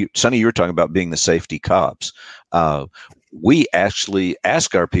 Sonny, you were talking about being the safety cops. we actually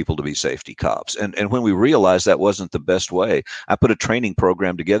ask our people to be safety cops. And when we realized that wasn't the best way, I put a training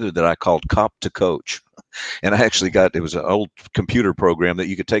program together that I called Cop to Coach. And I actually it was an old computer program that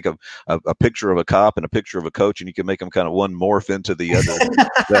you could take a picture of a cop and a picture of a coach, and you can make them kind of one morph into the other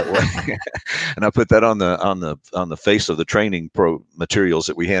that way. And I put that on the face of the training materials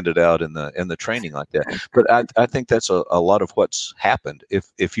that we handed out in the training like that. But I think that's a lot of what's happened.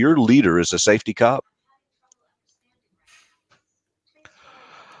 If your leader is a safety cop,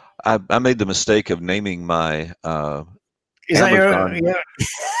 I made the mistake of naming my Amazon.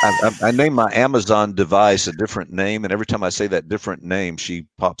 I named my Amazon device a different name, and every time I say that different name, she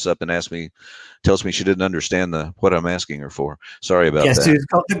pops up and tells me she didn't understand what I'm asking her for. Sorry about that. Guess who's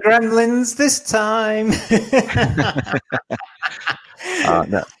got the gremlins this time?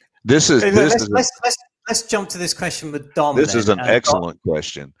 No, let's jump to this question with Dom. This is an excellent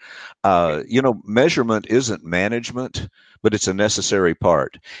question. Measurement isn't management, but it's a necessary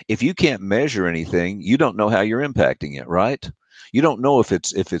part. If you can't measure anything, you don't know how you're impacting it, right? You don't know if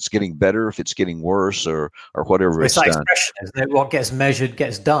it's getting better, if it's getting worse, or whatever it's that done. Expression, isn't it? What gets measured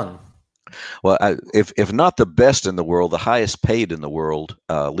gets done. Well, if not the best in the world, the highest paid in the world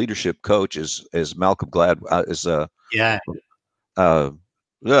leadership coach is Malcolm Gladwell.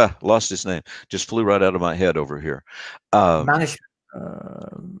 Lost his name. Just flew right out of my head over here. Management.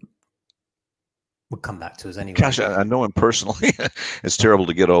 We'll come back to us anyway. Gosh, I know him personally. It's terrible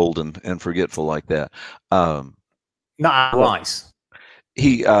to get old and forgetful like that. Not wise.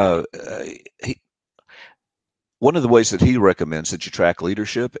 He one of the ways that he recommends that you track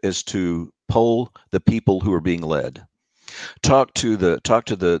leadership is to poll the people who are being led. Talk to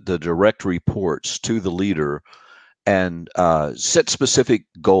the direct reports to the leader, and set specific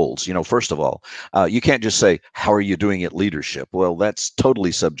goals. First of all, you can't just say, how are you doing at leadership? Well, that's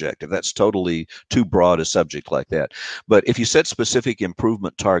totally subjective. That's totally too broad a subject like that. But if you set specific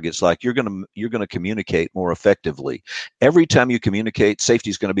improvement targets, like you're going to communicate more effectively. Every time you communicate, safety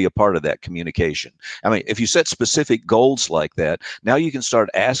is going to be a part of that communication. I mean, if you set specific goals like that, now you can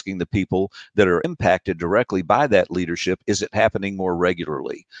start asking the people that are impacted directly by that leadership, is it happening more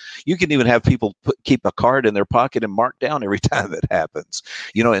regularly? You can even have people keep a card in their pocket and mark down every time it happens,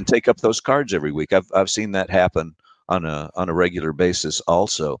 and take up those cards every week. I've seen that happen on a regular basis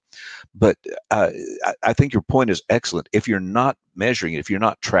also. But I think your point is excellent. If you're not measuring it, if you're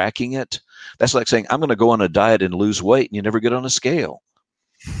not tracking it, that's like saying, I'm going to go on a diet and lose weight, and you never get on a scale.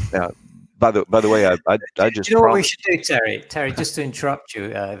 By the way, I just, you know what we should do, Terry? Terry, just to interrupt you,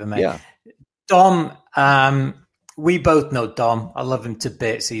 if I may. Yeah. Dom, we both know Dom. I love him to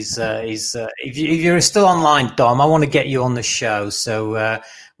bits. If you're still online, Dom, I want to get you on the show. So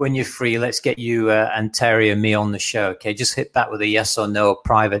when you're free, let's get you and Terry and me on the show. Okay, just hit that with a yes or no,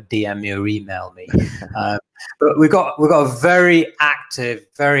 private DM me or email me. But we've got a very active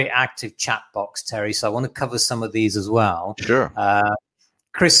chat box, Terry. So I want to cover some of these as well. Sure.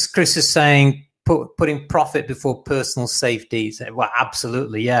 Chris is saying, putting profit before personal safety. Well,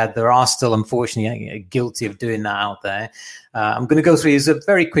 absolutely, yeah. There are still, unfortunately, guilty of doing that out there. I'm going to go through these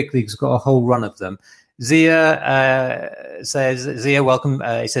very quickly because we've got a whole run of them. Zia says, welcome.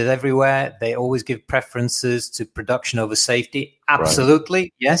 He says, everywhere they always give preferences to production over safety. Absolutely,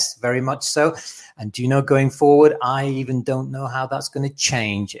 right. Yes, very much so. And do you know, going forward, I even don't know how that's going to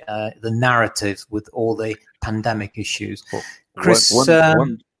change the narrative with all the pandemic issues. Well, Chris,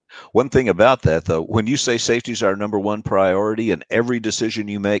 one thing about that, though, when you say safety is our number one priority and every decision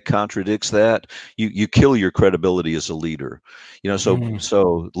you make contradicts that, you kill your credibility as a leader.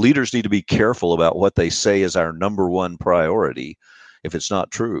 So leaders need to be careful about what they say is our number one priority if it's not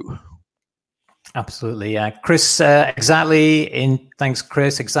true. Absolutely. Yeah. Chris, thanks,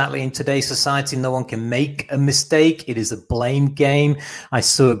 Chris. Exactly. In today's society, no one can make a mistake. It is a blame game. I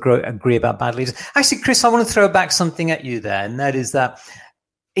so agree about bad leaders. Actually, Chris, I want to throw back something at you there, and that is that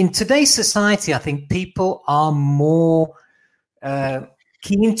in today's society, I think people are more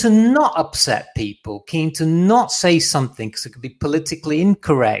keen to not upset people, keen to not say something because it could be politically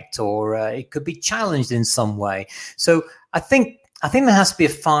incorrect or it could be challenged in some way. So I think there has to be a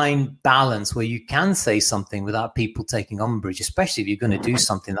fine balance where you can say something without people taking umbrage, especially if you're going to do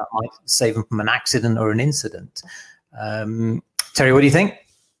something that might save them from an accident or an incident. Terry, what do you think?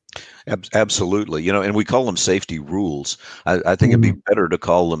 Absolutely. And we call them safety rules. I think it'd be better to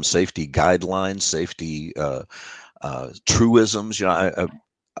call them safety guidelines, safety truisms.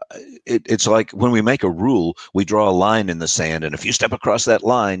 It's like when we make a rule, we draw a line in the sand. And if you step across that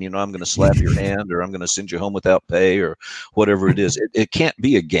line, I'm going to slap your hand or I'm going to send you home without pay or whatever it is. It can't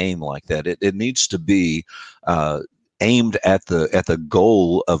be a game like that. It needs to be aimed at the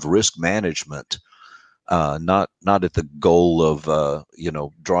goal of risk management. not at the goal of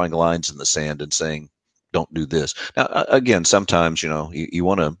drawing lines in the sand and saying, don't do this. Now, again, sometimes you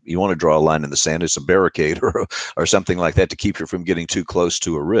want to draw a line in the sand. It's a barricade or something like that to keep you from getting too close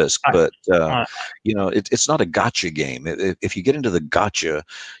to a risk. But it's not a gotcha game. If you get into the gotcha,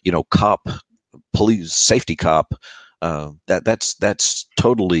 cop, police, safety cop, that's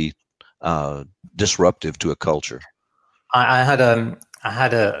totally disruptive to a culture. I had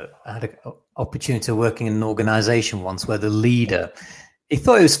a opportunity of working in an organization once where the leader, he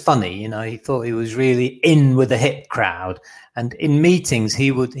thought it was funny, he thought he was really in with the hip crowd. And in meetings,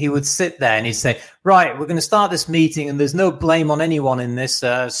 he would sit there and he'd say, right, we're going to start this meeting and there's no blame on anyone in this.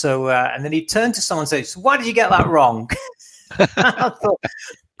 And then he'd turn to someone and say, so why did you get that wrong? I thought,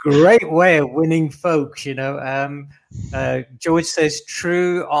 great way of winning folks, George says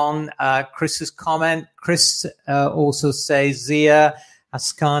true on Chris's comment. Chris also says Zia,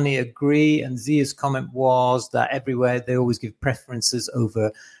 Ascani agree, and Zia's comment was that everywhere they always give preferences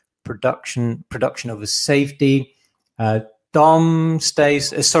over production over safety. Dom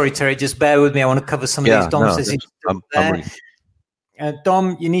stays. Sorry, Terry, just bear with me. I want to cover some of these. Dom says I'm ready.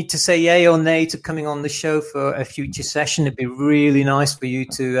 Dom, you need to say yay or nay to coming on the show for a future session. It'd be really nice for you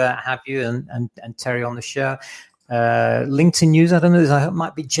to have you and Terry on the show. LinkedIn News, I don't know, it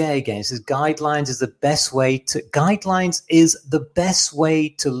might be Jay again. It says guidelines is the best way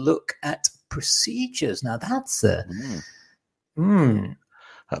to look at procedures. Now that's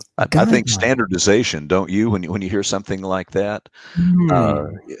I think standardization, don't you? When you hear something like that,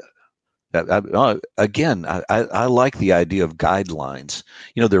 again, I like the idea of guidelines.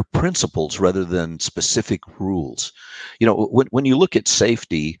 They're principles rather than specific rules. When you look at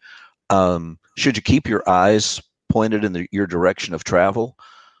safety, should you keep your eyes pointed in your direction of travel?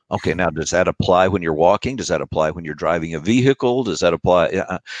 Okay, now does that apply when you're walking? Does that apply when you're driving a vehicle? Does that apply?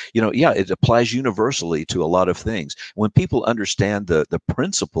 It applies universally to a lot of things. When people understand the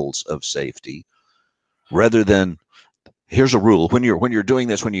principles of safety, rather than here's a rule when you're doing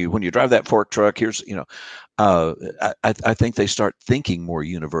this, when you drive that fork truck, here's I think they start thinking more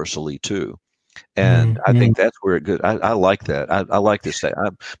universally too. And I think that's where it good. I like that. I like this.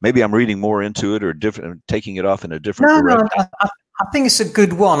 Maybe I'm reading more into it or different, taking it off in a different direction. No, I think it's a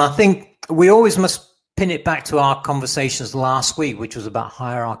good one. I think we always must pin it back to our conversations last week, which was about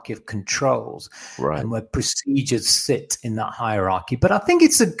hierarchy of controls, right, and where procedures sit in that hierarchy. But I think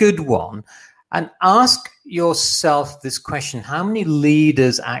it's a good one. And ask yourself this question: how many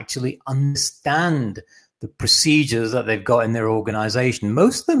leaders actually understand the procedures that they've got in their organization?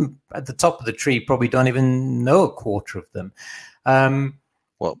 Most of them at the top of the tree probably don't even know a quarter of them.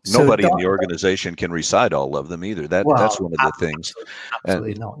 Nobody in the organization can recite all of them either. That's one of the things.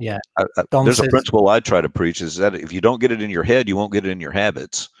 Absolutely not. Yeah. There's a principle I try to preach is that if you don't get it in your head, you won't get it in your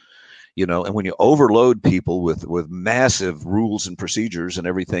habits. And when you overload people with massive rules and procedures and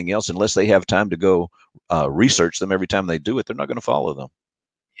everything else, unless they have time to go research them every time they do it, they're not going to follow them.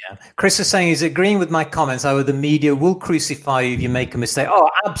 Yeah. Chris is saying he's agreeing with my comments. The media will crucify you if you make a mistake. Oh,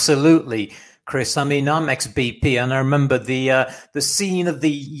 absolutely, Chris. I mean, I'm ex-BP, and I remember the scene of the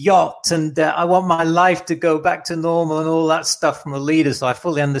yacht, and I want my life to go back to normal and all that stuff from a leader. So I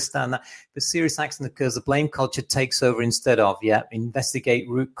fully understand that. If a serious accident occurs, the blame culture takes over instead of, investigate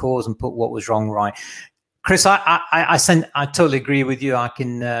root cause and put what was wrong right. Chris, I totally agree with you. I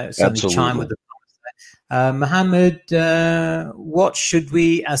can certainly chime with the Mohammed, what should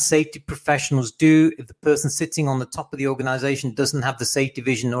we as safety professionals do if the person sitting on the top of the organization doesn't have the safety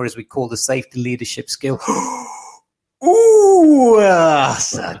vision, or as we call the safety leadership skill? Ooh,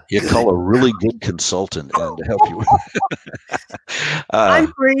 you call a really good consultant and to help you.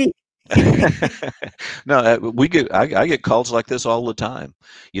 I'm free. No, I get calls like this all the time.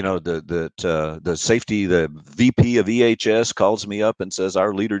 The safety, the VP of EHS calls me up and says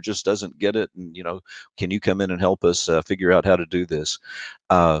our leader just doesn't get it, and can you come in and help us figure out how to do this?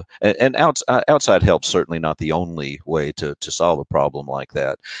 And outside help's certainly not the only way to solve a problem like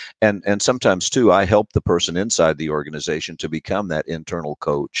that. And sometimes too, I help the person inside the organization to become that internal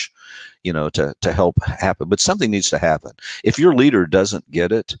coach, to help happen. But something needs to happen. If your leader doesn't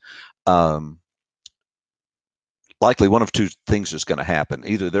get it, likely one of two things is going to happen.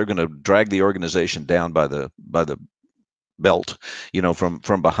 Either they're going to drag the organization down by the belt,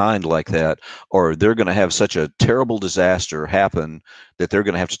 from behind like that, or they're going to have such a terrible disaster happen that they're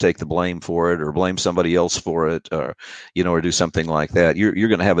going to have to take the blame for it, or blame somebody else for it, or do something like that. You're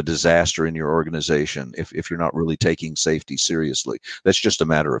going to have a disaster in your organization if you're not really taking safety seriously. That's just a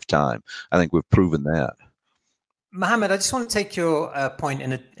matter of time. I think we've proven that. Mohammed, I just want to take your point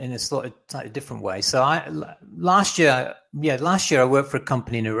in a slightly different way. So last year I worked for a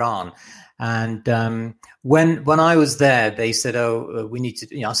company in Iran, and when I was there, they said, "Oh, we need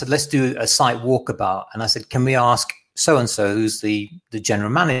to." I said, "Let's do a site walkabout," and I said, "Can we ask so and so, who's the general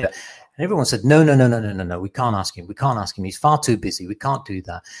manager?" And everyone said, "No, no, no, no, no, no, no. We can't ask him. We can't ask him. He's far too busy. We can't do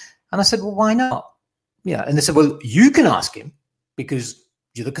that." And I said, "Well, why not?" Yeah, and they said, "Well, you can ask him because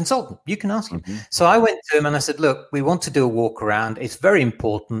you're the consultant. You can ask him." Mm-hmm. So I went to him and I said, "Look, we want to do a walk around. It's very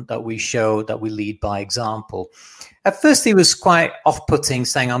important that we show that we lead by example." At first, he was quite off-putting,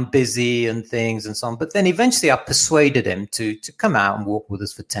 saying I'm busy and things and so on. But then eventually I persuaded him to come out and walk with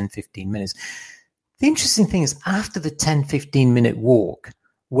us for 10, 15 minutes. The interesting thing is after the 10, 15-minute walk,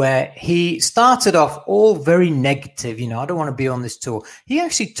 where he started off all very negative, I don't want to be on this tour. He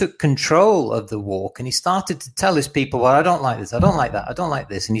actually took control of the walk and he started to tell his people, well, I don't like this, I don't like that, I don't like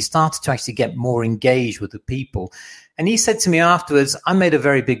this. And he started to actually get more engaged with the people. And he said to me afterwards, I made a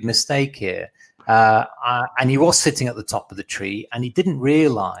very big mistake here. And he was sitting at the top of the tree and he didn't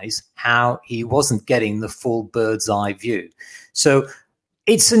realize how he wasn't getting the full bird's eye view. So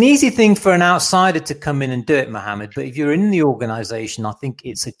it's an easy thing for an outsider to come in and do it, Mohammed. But if you're in the organization, I think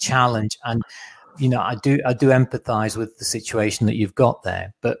it's a challenge. And, I do empathize with the situation that you've got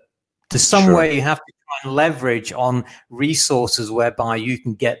there. But to some way, you have to try and leverage on resources whereby you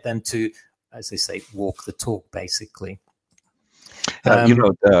can get them to, as they say, walk the talk, basically.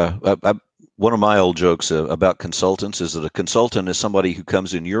 One of my old jokes about consultants is that a consultant is somebody who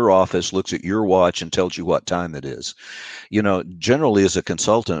comes in your office, looks at your watch, and tells you what time it is. Generally as a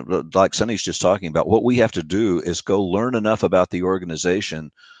consultant, like Sonny's just talking about, what we have to do is go learn enough about the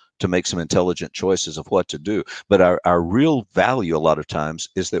organization to make some intelligent choices of what to do. But our real value a lot of times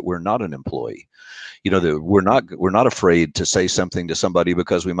is that we're not an employee. That we're not afraid to say something to somebody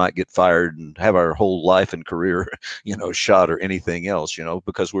because we might get fired and have our whole life and career, shot or anything else,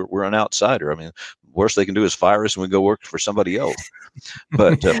 because we're an outsider. I mean, worst they can do is fire us and we go work for somebody else.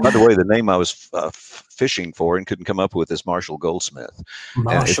 But by the way, the name I was fishing for and couldn't come up with is Marshall Goldsmith.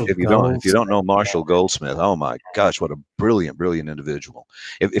 If you don't know Marshall Goldsmith, oh my gosh, what a brilliant individual.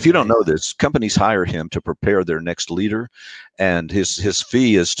 If you don't know this, companies hire him to prepare their next leader, and his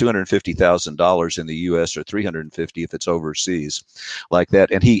fee is $250,000 in the U.S. or $350,000 if it's overseas, like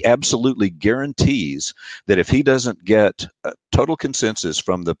that. And he absolutely guarantees that if he doesn't get total consensus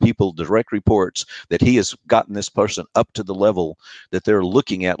from the people, direct reports, that he has gotten this person up to the level that they're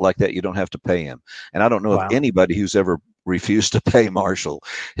looking at like that, you don't have to pay him. And I don't know of anybody who's ever refused to pay Marshall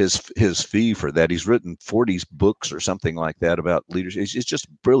his fee for that. He's written 40 books or something like that about leadership. He's just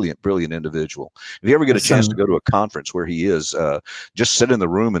a brilliant individual. If you ever get a chance to go to a conference where he is, just sit in the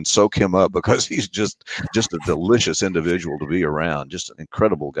room and soak him up, because he's just a delicious individual to be around. Just an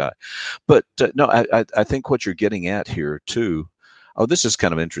incredible guy. But no, I think what you're getting at here too. Oh, this is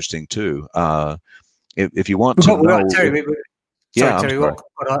kind of interesting too. If you want to know, Terry, reading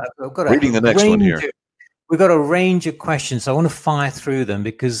the next one here. We've got a range of questions, so I want to fire through them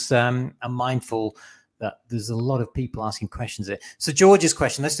because I'm mindful that there's a lot of people asking questions here. So George's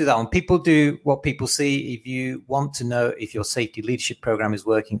question, let's do that one. People do what people see. If you want to know if your safety leadership program is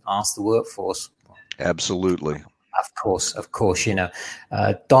working, ask the workforce. Absolutely. Of course,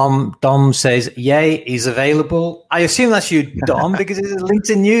 Dom says, yay, is available. I assume that's you, Dom, because it's a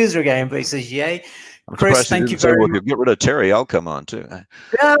LinkedIn news again, but he says, yay. Chris, thank you very much. If you get rid of Terry, I'll come on too.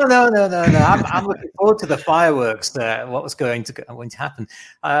 No. I'm looking forward to the fireworks. What's going to happen?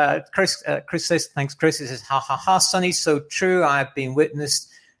 Chris says, thanks, Chris. He says, ha, Sonny, so true. I've been witnessed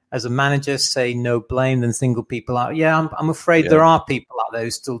as a manager say no blame than single people out. Yeah, I'm afraid there are people out there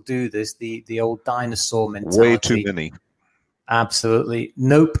who still do this. The old dinosaur mentality. Way too many. Absolutely.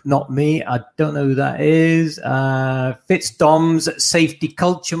 Nope, not me. I don't know who that is. Fits Dom's safety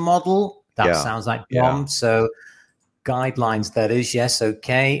culture model. That sounds like Dom. So guidelines, that is. Yes,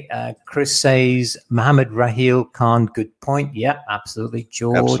 okay. Chris says, Mohammed Rahil Khan, good point. Yeah, absolutely.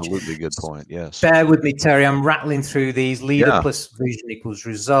 George. Absolutely good point, yes. Bear with me, Terry. I'm rattling through these. Leader plus vision equals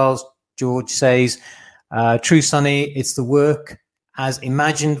results. George says, true, Sonny, it's the work as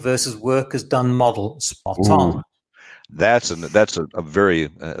imagined versus work as done model. Spot on. That's a very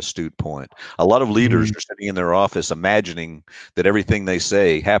astute point. A lot of leaders are sitting in their office imagining that everything they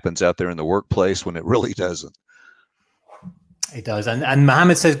say happens out there in the workplace when it really doesn't. It does. And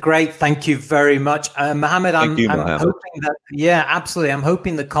Mohammed says, great. Thank you very much. Mohammed, I'm hoping that, absolutely. I'm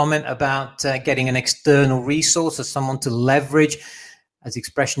hoping the comment about getting an external resource or someone to leverage, as the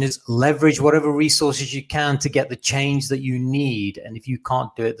expression is, leverage whatever resources you can to get the change that you need. And if you can't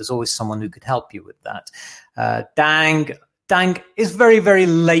do it, there's always someone who could help you with that. Dang, it's very, very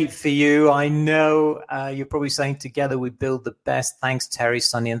late for you. I know you're probably saying together we build the best. Thanks, Terry,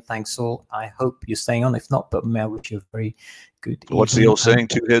 Sonny, and thanks all. I hope you're staying on. If not, but I wish you a very good evening. What's the old saying?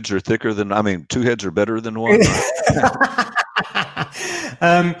 Two heads are better than one.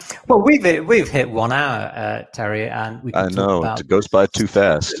 Well, we've hit 1 hour, Terry, and we can I know it goes by too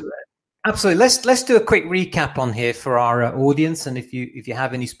fast. Absolutely. Let's do a quick recap on here for our audience, and if you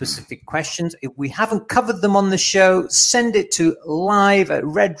have any specific questions, if we haven't covered them on the show, send it to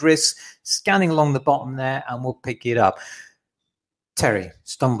live@redrisk, scanning along the bottom there, and we'll pick it up. Terry,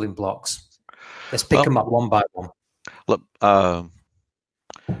 stumbling blocks. Let's pick them up one by one. Look, I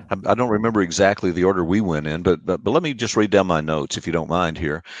don't remember exactly the order we went in, but let me just read down my notes if you don't mind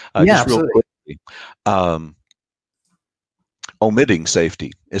here. Yeah, absolutely. Real quickly. Omitting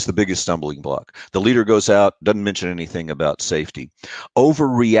safety is the biggest stumbling block. The leader goes out, doesn't mention anything about safety.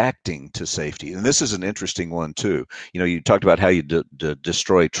 Overreacting to safety. And this is an interesting one too. You talked about how you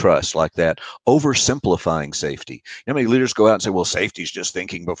destroy trust like that. Oversimplifying safety. Many leaders go out and say, well, safety is just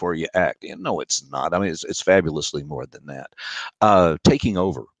thinking before you act. No, it's not. I mean, it's fabulously more than that. Taking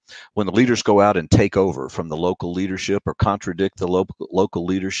over. When the leaders go out and take over from the local leadership or contradict the local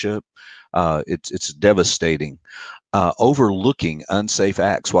leadership, it's devastating. Overlooking unsafe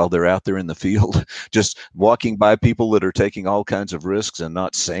acts while they're out there in the field, just walking by people that are taking all kinds of risks and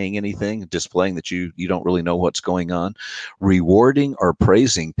not saying anything, displaying that you don't really know what's going on. Rewarding or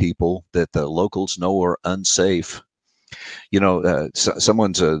praising people that the locals know are unsafe.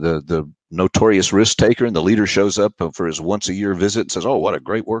 Someone's the notorious risk taker, and the leader shows up for his once-a-year visit and says, oh, what a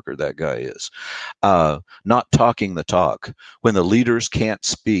great worker that guy is. Not talking the talk. When the leaders can't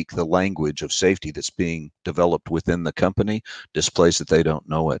speak the language of safety that's being developed within the company, displays that they don't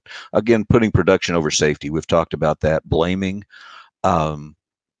know it. Again, putting production over safety. We've talked about that. Blaming.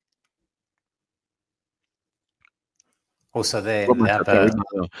 Also, they have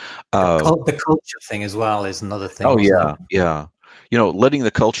the culture thing as well is another thing. Oh, yeah. Letting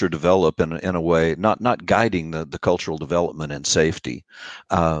the culture develop in a way, not guiding the cultural development and safety.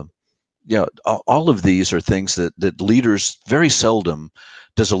 All of these are things that leaders, very seldom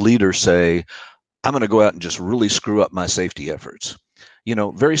does a leader say, I'm going to go out and just really screw up my safety efforts.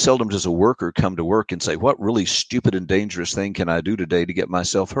 Very seldom does a worker come to work and say, what really stupid and dangerous thing can I do today to get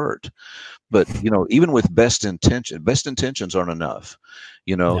myself hurt? But, even with best intentions aren't enough.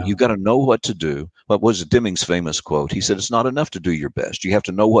 You've got to know what to do. What was Deming's famous quote? He said, it's not enough to do your best. You have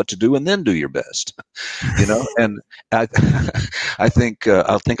to know what to do and then do your best. And I think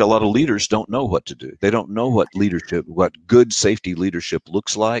a lot of leaders don't know what to do. They don't know what good safety leadership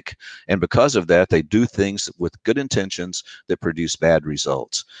looks like. And because of that, they do things with good intentions that produce bad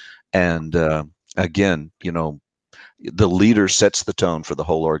results. And again, the leader sets the tone for the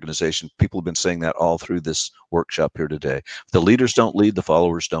whole organization. People have been saying that all through this workshop here today. If the leaders don't lead, the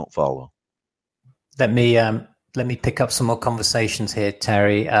followers don't follow. Let me pick up some more conversations here,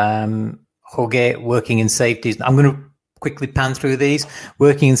 Terry. Jorge, working in safety. I'm going to quickly pan through these.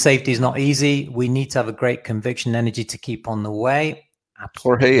 Working in safety is not easy. We need to have a great conviction energy to keep on the way.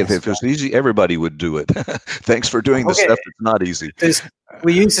 Absolutely. Or hey, if it was easy, everybody would do it. Thanks for doing the stuff that's not easy.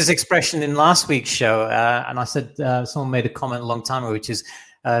 We used this expression in last week's show, and I said someone made a comment a long time ago, which is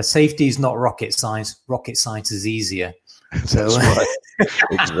safety is not rocket science. Rocket science is easier. So, that's right.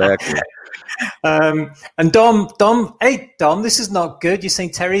 Exactly. And Dom, hey, Dom, this is not good. You're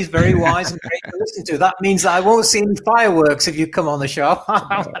saying Terry's very wise and great to listen to. That means that I won't see any fireworks if you come on the show.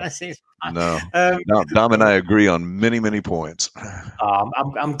 No, Dom and I agree on many, many points.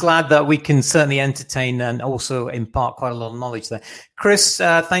 I'm glad that we can certainly entertain and also impart quite a lot of knowledge there. Chris,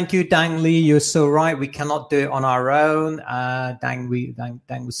 thank you. Dang Lee, you're so right. We cannot do it on our own. Dang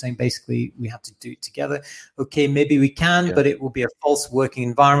was saying basically we have to do it together. Okay, maybe we can, but it will be a false working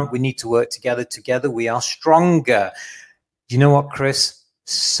environment. We need to work together. Together we are stronger. You know what, Chris?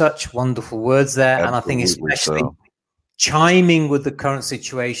 Such wonderful words there. Absolutely. And I think especially chiming with the current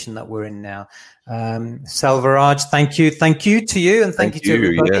situation that we're in now. Selvaraj, thank you. Thank you to you, and thank you to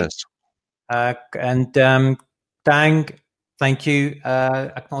everybody. Yes. And Dang, thank you.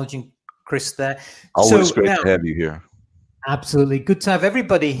 Acknowledging Chris there. Always great to have you here. Absolutely. Good to have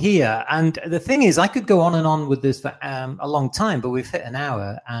everybody here. And the thing is, I could go on and on with this for a long time, but we've hit an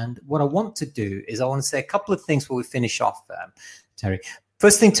hour. And what I want to do is I want to say a couple of things before we finish off, Terry.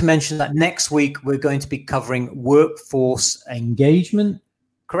 First thing to mention that next week we're going to be covering workforce engagement,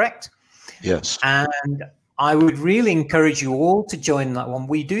 correct? Yes. And I would really encourage you all to join that one.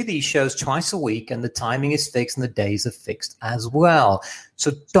 We do these shows twice a week, and the timing is fixed and the days are fixed as well.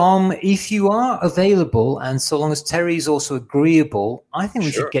 So, Dom, if you are available, and so long as Terry is also agreeable, I think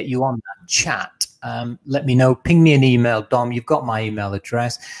we should get you on that chat. let me know. Ping me an email, Dom. You've got my email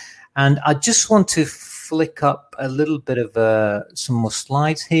address. And I just want to flick up a little bit of some more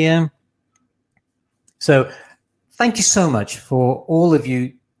slides here. So thank you so much for all of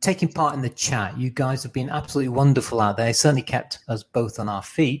you taking part in the chat. You guys have been absolutely wonderful out there. It certainly kept us both on our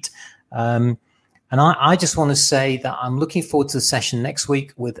feet. And I just want to say that I'm looking forward to the session next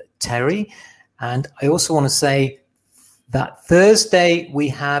week with Terry. And I also want to say that Thursday we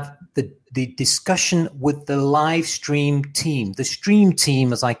have the discussion with the live stream team, the stream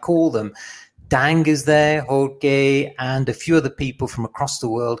team, as I call them. Dang is there, Jorge, and a few other people from across the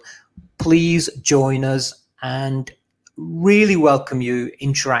world. Please join us and really welcome you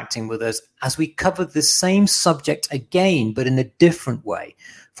interacting with us as we cover the same subject again, but in a different way,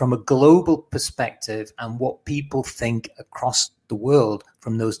 from a global perspective and what people think across the world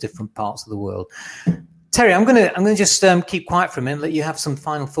from those different parts of the world. Terry, I'm gonna just keep quiet for a minute, let you have some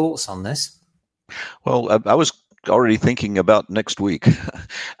final thoughts on this. Well, I was already thinking about next week.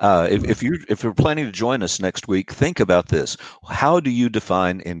 If you're planning to join us next week, think about this. How do you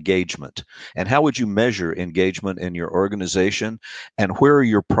define engagement? And how would you measure engagement in your organization? And where are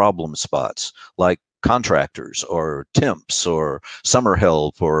your problem spots? Like contractors or temps or summer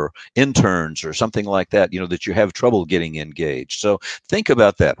help or interns or something like that, that you have trouble getting engaged. So think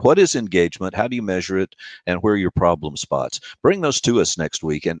about that. What is engagement? How do you measure it? And where are your problem spots? Bring those to us next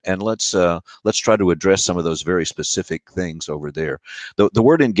week, and let's try to address some of those very specific things over there. The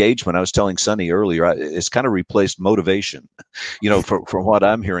word engagement, I was telling Sonny earlier, it's kind of replaced motivation. From what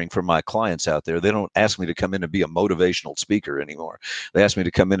I'm hearing from my clients out there, they don't ask me to come in and be a motivational speaker anymore. They ask me to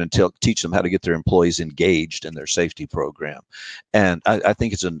come in and teach them how to get their employees engaged in their safety program. And I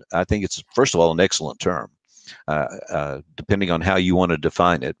think it's first of all an excellent term, depending on how you want to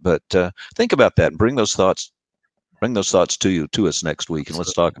define it. But think about that and bring those thoughts to us next week, and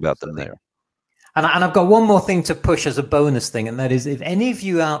let's talk about them there. And I've got one more thing to push as a bonus thing, and that is, if any of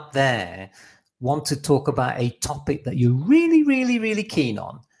you out there want to talk about a topic that you're really, really, really keen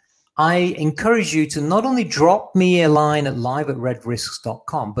on, I encourage you to not only drop me a line at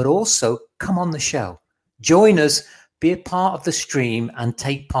live@redrisks.com, but also come on the show. Join us, be a part of the stream, and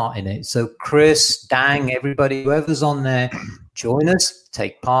take part in it. So Chris, Dang, everybody, whoever's on there, join us,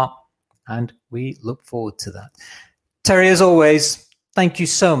 take part, and we look forward to that. Terry, as always, thank you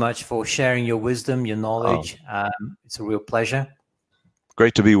so much for sharing your wisdom, your knowledge. It's a real pleasure.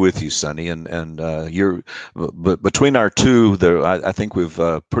 Great to be with you, Sonny, and but between our two, I think we've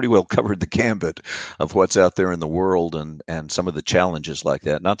pretty well covered the gambit of what's out there in the world and some of the challenges like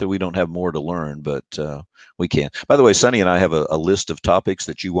that. Not that we don't have more to learn, but we can. By the way, Sonny and I have a list of topics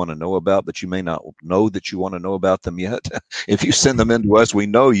that you want to know about, but you may not know that you want to know about them yet. If you send them in to us, we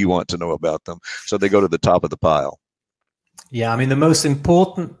know you want to know about them, so they go to the top of the pile. Yeah, I mean, the most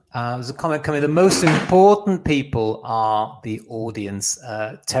important, there's a comment coming, the most important people are the audience.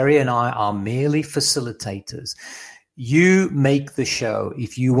 Terry and I are merely facilitators. You make the show.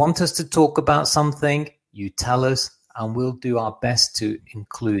 If you want us to talk about something, you tell us, and we'll do our best to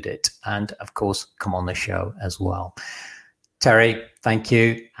include it. And of course, come on the show as well. Terry, thank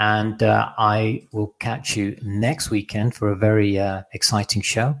you. And I will catch you next weekend for a very exciting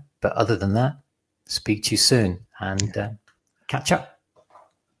show. But other than that, speak to you soon. And catch up.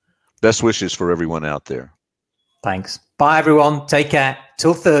 Best wishes for everyone out there. Thanks. Bye, everyone. Take care.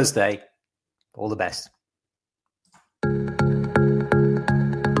 Till Thursday. All the best.